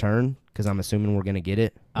his return because I'm assuming we're going to get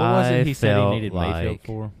it What was it he said he felt needed Mayfield like-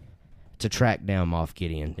 for? to track down Moff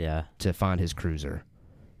Gideon Yeah. to find his cruiser,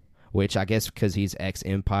 which I guess because he's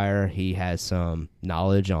ex-Empire, he has some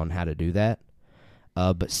knowledge on how to do that.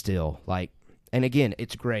 But still, like, and again,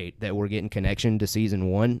 it's great that we're getting connection to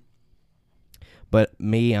Season 1. But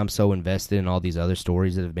me, I'm so invested in all these other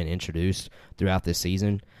stories that have been introduced throughout this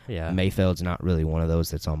season. Yeah. Mayfield's not really one of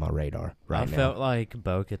those that's on my radar right I now. felt like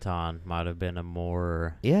Bo-Katan might have been a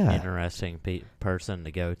more Yeah. interesting person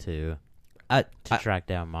to go to I track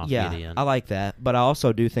down Moff yeah, Gideon. I like that. But I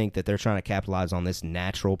also do think that they're trying to capitalize on this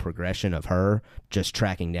natural progression of her just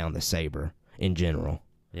tracking down the saber in general,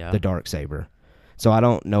 Yeah. the dark saber. So I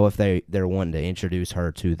don't know if they're wanting to introduce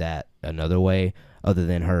her to that another way other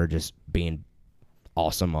than her just being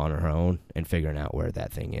awesome on her own and figuring out where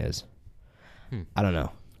that thing is. I don't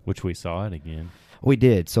know. Which we saw it again. We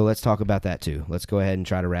did, so let's talk about that too. Let's go ahead and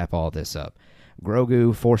try to wrap all this up.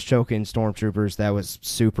 Grogu force choking stormtroopers, that was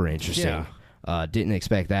super interesting. Didn't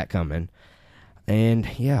expect that coming. And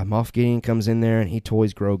yeah, Moff Gideon comes in there and he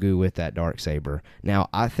toys Grogu with that darksaber. Now,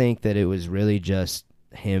 I think that it was really just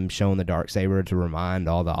him showing the darksaber to remind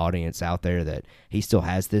all the audience out there that he still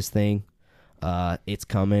has this thing. It's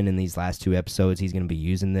coming in these last 2 episodes. He's going to be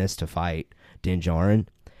using this to fight Din Djarin.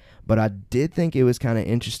 But I did think it was kind of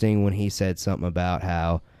interesting when he said something about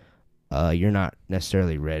how you're not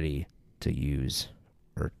necessarily ready to use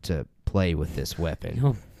or to play with this weapon.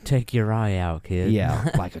 You'll take your eye out, kid.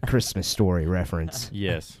 Yeah, like a Christmas Story reference.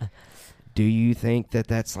 Yes. Do you think that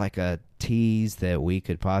that's like a tease that we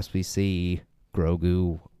could possibly see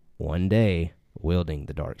Grogu one day wielding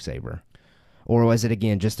the darksaber? Or was it,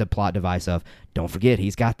 again, just a plot device of, don't forget,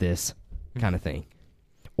 he's got this kind of thing?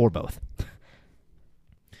 Or both?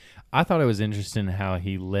 I thought it was interesting how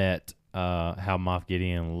he how Moff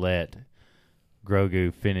Gideon let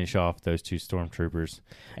Grogu finish off those 2 stormtroopers.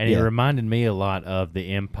 And Yeah. it reminded me a lot of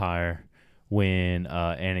the Empire when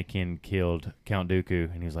Anakin killed Count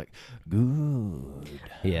Dooku, and he was like, good.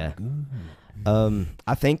 Yeah. Good.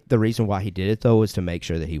 I think the reason why he did it, though, was to make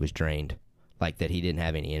sure that he was drained. Like, that he didn't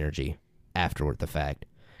have any energy afterward the fact.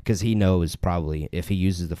 Because he knows probably if he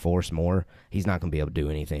uses the Force more, he's not going to be able to do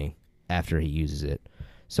anything after he uses it.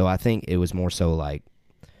 So I think it was more so like,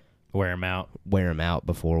 Wear him out. wear him out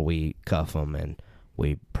before we cuff him and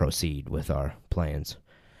we proceed with our plans.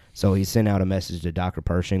 So he sent out a message to Dr.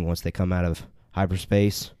 Pershing once they come out of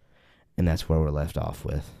hyperspace, And that's where we're left off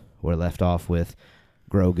with. We're left off with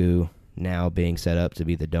Grogu now being set up to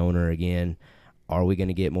be the donor again. Are we going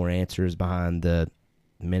to get more answers behind the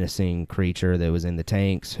menacing creature that was in the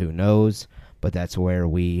tanks? Who knows? But that's where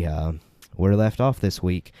we're left off this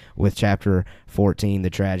week with Chapter 14, The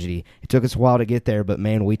Tragedy. It took us a while to get there, but,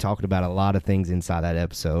 man, we talked about a lot of things inside that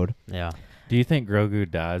episode. Yeah. Do you think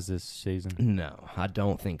Grogu dies this season? No, I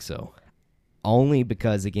don't think so. Only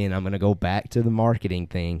because, again, I'm going to go back to the marketing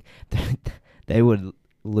thing. They would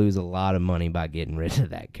lose a lot of money by getting rid of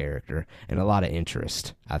that character and a lot of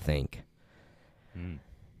interest, I think.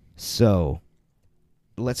 So,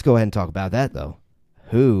 let's go ahead and talk about that, though.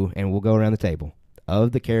 Who, and we'll go around the table,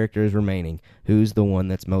 of the characters remaining, who's the one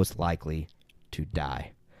that's most likely to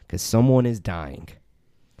die? Because someone is dying.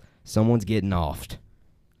 Someone's getting offed.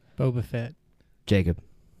 Boba Fett. Jacob.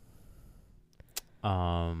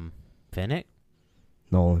 Fennec?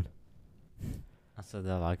 Nolan. I said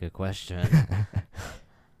that like a question.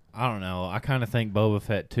 I don't know. I kind of think Boba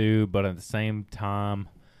Fett too, but at the same time,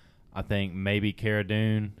 I think maybe Cara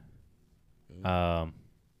Dune.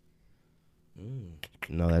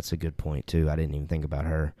 No, that's a good point, too. I didn't even think about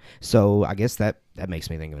her. So I guess that makes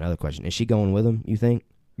me think of another question. Is she going with him, you think?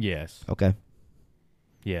 Yes. Okay.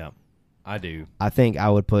 Yeah, I do. I think I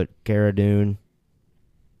would put Cara Dune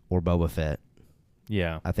or Boba Fett.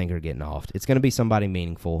 Yeah. I think are getting offed. It's going to be somebody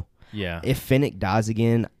meaningful. Yeah. If Fennec dies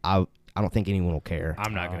again, I don't think anyone will care.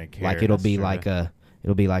 I'm not going to care. Like it'll That's be true. like a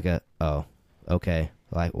oh, okay.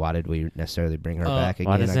 Like why did we necessarily bring her back again?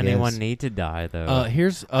 Why does I anyone guess? need to die, though?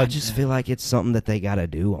 Here's I just feel like it's something that they got to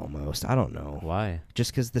do almost. I don't know. Why?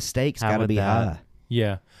 Just because the stakes How got to would be that- high.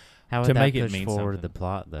 yeah. How would To that make it push mean forward something. the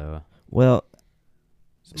plot, though? Well,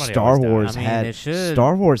 Somebody Star always dies. Wars I mean, had it should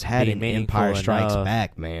Star Wars had be an meaningful Empire Strikes enough.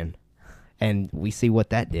 Back, man, and we see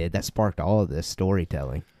what that did. That sparked all of this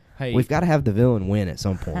storytelling. Hey, We've got to have the villain win at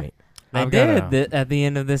some point. They I've got did at the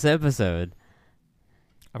end of this episode.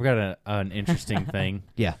 I've got an interesting thing.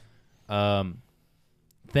 Yeah.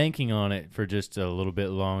 Thinking on it for just a little bit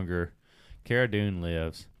longer, Cara Dune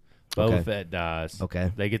lives. Boba Okay. Fett dies.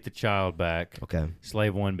 Okay. They get the child back. Okay.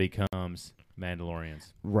 Slave One becomes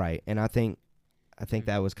Mandalorians. Right, and I think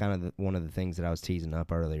that was kind of one of the things that I was teasing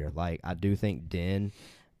up earlier. Like, I do think Din,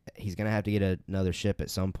 he's gonna have to get another ship at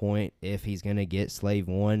some point. If he's gonna get Slave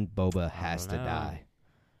One, Boba has to don't know. die.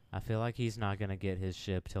 I feel like he's not gonna get his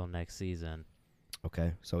ship till next season.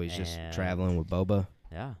 Okay, so he's just And- traveling with Boba.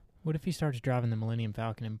 Yeah. What if he starts driving the Millennium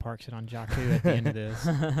Falcon and parks it on Jakku at the end of this?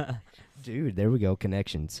 Dude, there we go.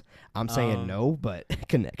 Connections. I'm saying no, but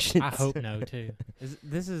connections. I hope no, too.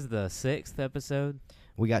 This is the 6th episode.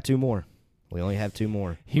 We got 2 more. We only have 2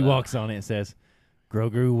 more. He Well- walks on it and says,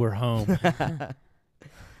 "Grogu, we're home."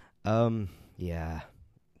 Yeah.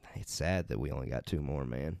 It's sad that we only got 2 more,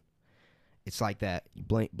 man. It's like that. You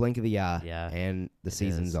blink of the eye, Yeah, and the it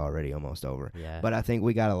season's is. already almost over. Yeah. But I think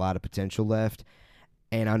we got a lot of potential left.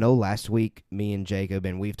 And I know last week, me and Jacob,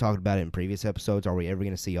 and we've talked about it in previous episodes, are we ever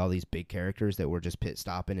going to see all these big characters that we're just pit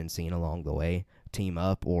stopping and seeing along the way team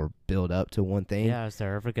up or build up to one thing? Yeah, is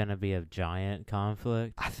there ever gonna be a giant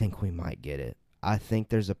conflict? I think we might get it. I think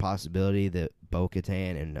there's a possibility that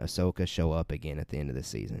Bo-Katan and Ahsoka show up again at the end of the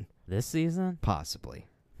season. This season? Possibly.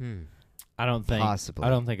 I don't think Possibly. I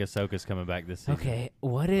don't think Ahsoka's coming back this season. Okay,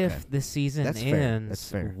 what if Okay. this season That's fair. ends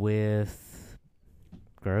That's fair. with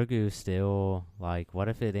Grogu still, like, what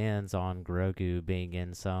if it ends on Grogu being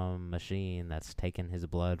in some machine that's taking his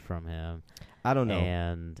blood from him? I don't know.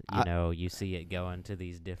 And, I- you see it go into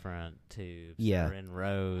these different tubes Yeah. or in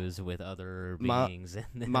rows with other My- beings in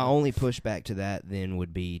them. My only pushback to that then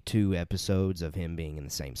would be 2 episodes of him being in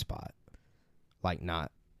the same spot. Like,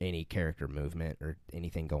 not any character movement or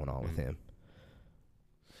anything going on with him.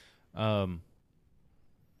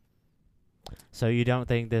 So you don't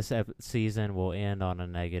think this season will end on a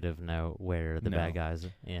negative note where the No. bad guys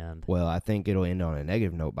end? Well, I think it'll end on a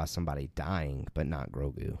negative note by somebody dying, but not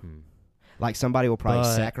Grogu. Hmm. Like, somebody will probably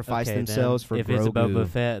But, sacrifice okay, themselves then, for if Grogu. it's Boba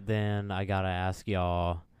Fett, then I gotta ask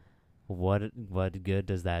y'all, what good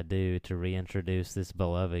does that do to reintroduce this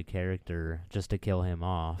beloved character just to kill him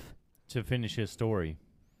off? To finish his story.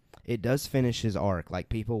 It does finish his arc. Like,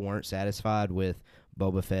 people weren't satisfied with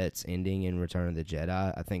Boba Fett's ending in Return of the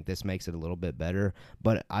Jedi. I think this makes it a little bit better.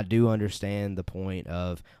 But I do understand the point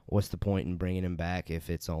of what's the point in bringing him back if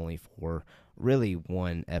it's only for really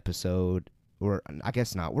 1 episode. Or I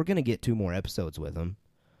guess not. We're going to get 2 more episodes with him.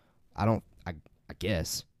 I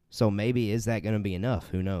guess. So maybe is that going to be enough?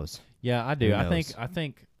 Who knows? Yeah, I do. Who I knows?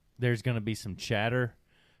 think there's going to be some chatter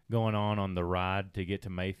going on the ride to get to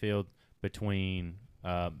Mayfield between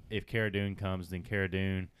if Cara Dune comes, then Cara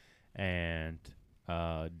Dune and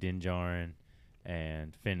Din Djarin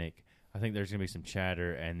and Fennec. I think there's gonna be some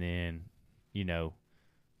chatter, and then, you know,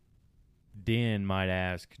 Din might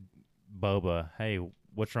ask Boba, "Hey,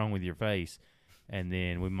 what's wrong with your face?" And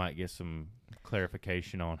then we might get some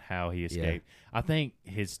clarification on how he escaped. I think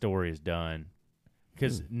his story is done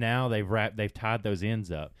because now they've tied those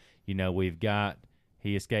ends up. You know, we've got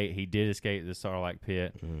he did escape the Sarlacc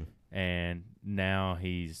pit, and now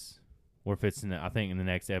we're fixing it. I think in the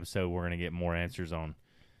next episode we're gonna get more answers on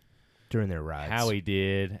during their rides, how he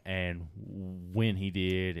did and when he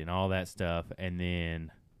did and all that stuff. And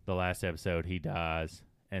then the last episode he dies,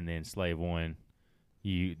 and then Slave One,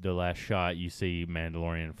 the last shot you see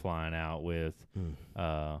Mandalorian flying out with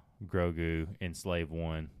Grogu in Slave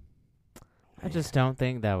One. I just don't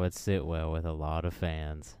think that would sit well with a lot of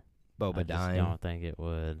fans. Boba I dying. just don't think it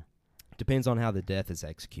would. Depends on how the death is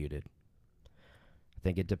executed. I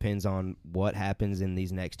think it depends on what happens in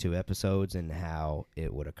these next 2 episodes and how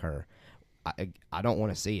it would occur. I don't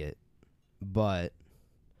want to see it, but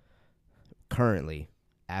currently,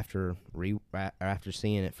 after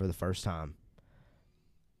seeing it for the first time,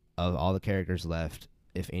 of all the characters left,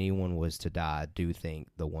 if anyone was to die, I do think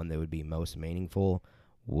the one that would be most meaningful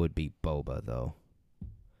would be Boba, though.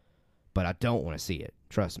 But I don't want to see it.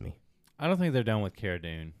 Trust me. I don't think they're done with Cara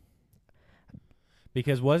Dune.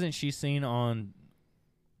 Because wasn't she seen on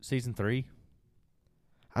season 3?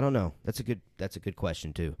 I don't know. That's a good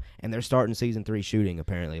question too. And they're starting season 3 shooting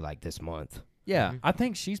apparently like this month. Yeah, I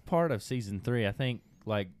think she's part of season 3. I think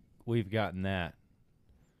like we've gotten that.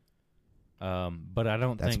 But I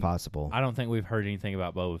don't That's think possible. I don't think we've heard anything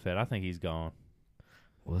about Boba Fett. I think he's gone.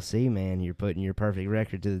 We'll see, man. You're putting your perfect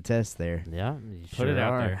record to the test there. Yeah, you Put sure it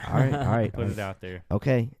out are. there. All right. Put it out there.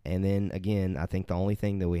 Okay, and then again, I think the only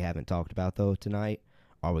thing that we haven't talked about though tonight,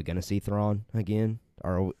 are we going to see Thrawn again?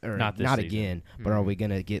 Or Not this not season. again, but are we going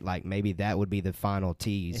to get like maybe that would be the final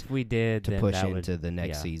tease If we did, to then push that into would, the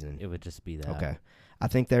next yeah, season? It would just be that. Okay. I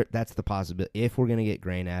think that's the possibility. If we're going to get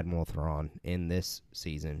Grand Admiral Thrawn in this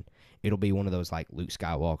season, it'll be one of those like Luke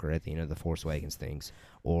Skywalker at the end of the Force Awakens things,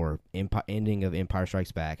 or ending of Empire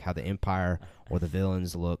Strikes Back, how the Empire or the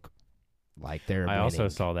villains look like they're I also winning.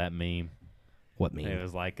 saw that meme. What meme? It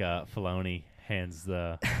was like Filoni hands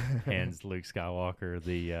Luke Skywalker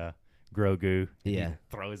the Grogu. Yeah. He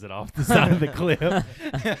throws it off the side of the cliff.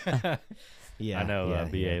 Yeah, I know yeah,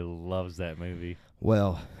 BA yeah. loves that movie.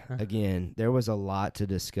 Well, again, there was a lot to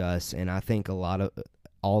discuss, and I think all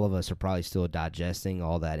of us are probably still digesting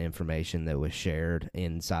all that information that was shared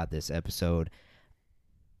inside this episode.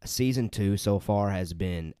 Season 2 so far has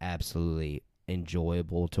been absolutely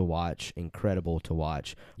enjoyable to watch, incredible to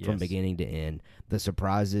watch from Yes. beginning to end. The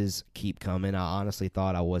surprises keep coming. I honestly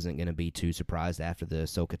thought I wasn't going to be too surprised after the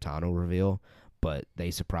Ahsoka Tano reveal, but they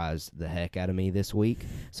surprised the heck out of me this week,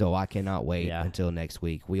 so I cannot wait until next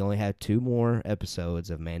week. We only have 2 more episodes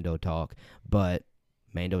of Mando Talk, but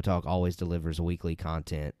Mando Talk always delivers weekly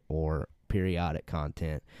content or periodic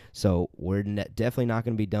content, so we're definitely not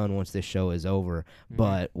going to be done once this show is over,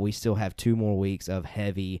 but we still have 2 more weeks of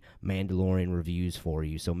heavy Mandalorian reviews for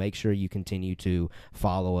you, so make sure you continue to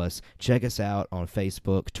follow us. Check us out on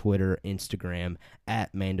Facebook, Twitter, Instagram,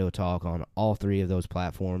 at Mando Talk on all 3 of those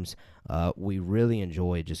platforms. We really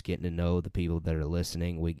enjoy just getting to know the people that are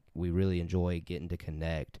listening. We really enjoy getting to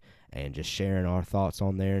connect and just sharing our thoughts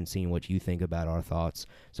on there and seeing what you think about our thoughts.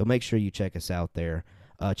 So make sure you check us out there.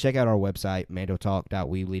 Check out our website,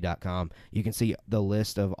 mandotalk.weebly.com. You can see the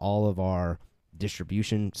list of all of our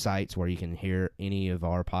distribution sites where you can hear any of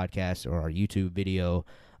our podcasts or our YouTube video,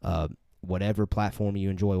 whatever platform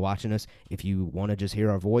you enjoy watching us. If you want to just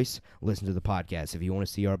hear our voice, listen to the podcast. If you want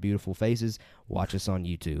to see our beautiful faces, watch us on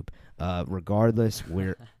YouTube. Regardless,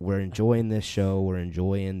 we're enjoying this show. We're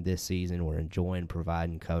enjoying this season. We're enjoying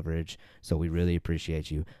providing coverage. So we really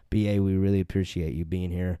appreciate you. BA, we really appreciate you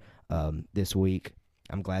being here this week.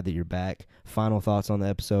 I'm glad that you're back. Final thoughts on the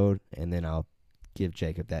episode, and then I'll give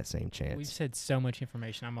Jacob that same chance. We've said so much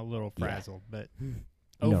information. I'm a little frazzled, but No,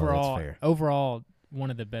 that's overall, fair.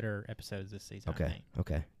 one of the better episodes this season. I think.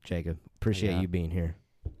 Okay. Jacob, appreciate Yeah. you being here.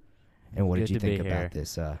 And what Good did you to be think about here.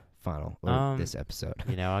 this this episode?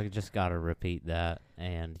 I just got to repeat that,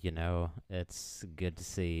 and it's good to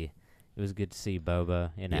see. It was good to see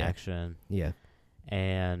Boba in action, Yeah.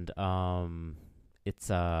 and it's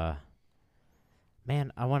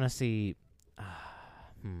man, I want to see.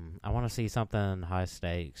 I want to see something high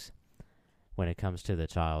stakes when it comes to the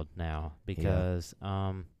child now, because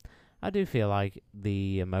I do feel like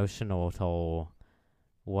the emotional toll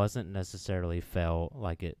wasn't necessarily felt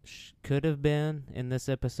like it could have been in this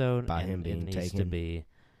episode. By and him being it needs taken. to be.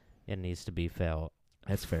 It needs to be felt.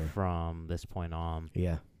 That's fair. From this point on.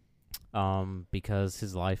 Yeah. Because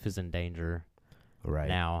his life is in danger Right.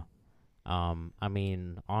 now. I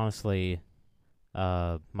mean, honestly,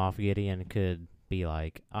 Moff Gideon could be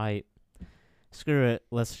like, screw it,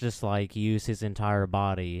 let's just like use his entire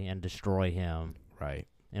body and destroy him Right.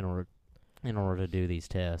 in order to do these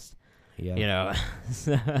tests. Yeah. You know,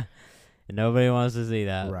 nobody wants to see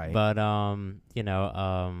that. Right. But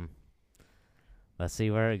let's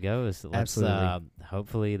see where it goes. Let's Absolutely.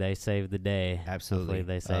 hopefully they save the day. Absolutely. Hopefully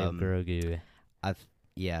they save Grogu.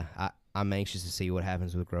 I'm anxious to see what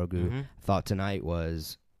happens with Grogu. Mhm. Thought tonight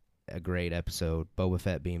was a great episode. Boba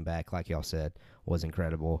Fett being back, like y'all said, was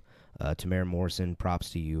incredible. Tamara Morrison, props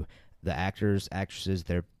to you. The actors, actresses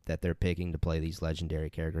that they're picking to play these legendary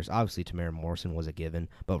characters. Obviously, Tamara Morrison was a given,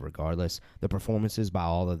 but regardless, the performances by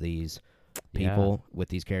all of these people with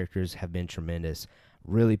these characters have been tremendous.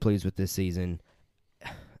 Really pleased with this season.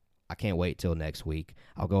 I can't wait till next week.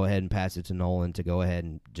 I'll go ahead and pass it to Nolan to go ahead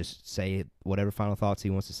and just say whatever final thoughts he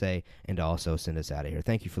wants to say and to also send us out of here.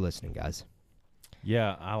 Thank you for listening, guys.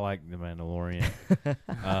 Yeah, I like The Mandalorian.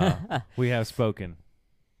 We have spoken.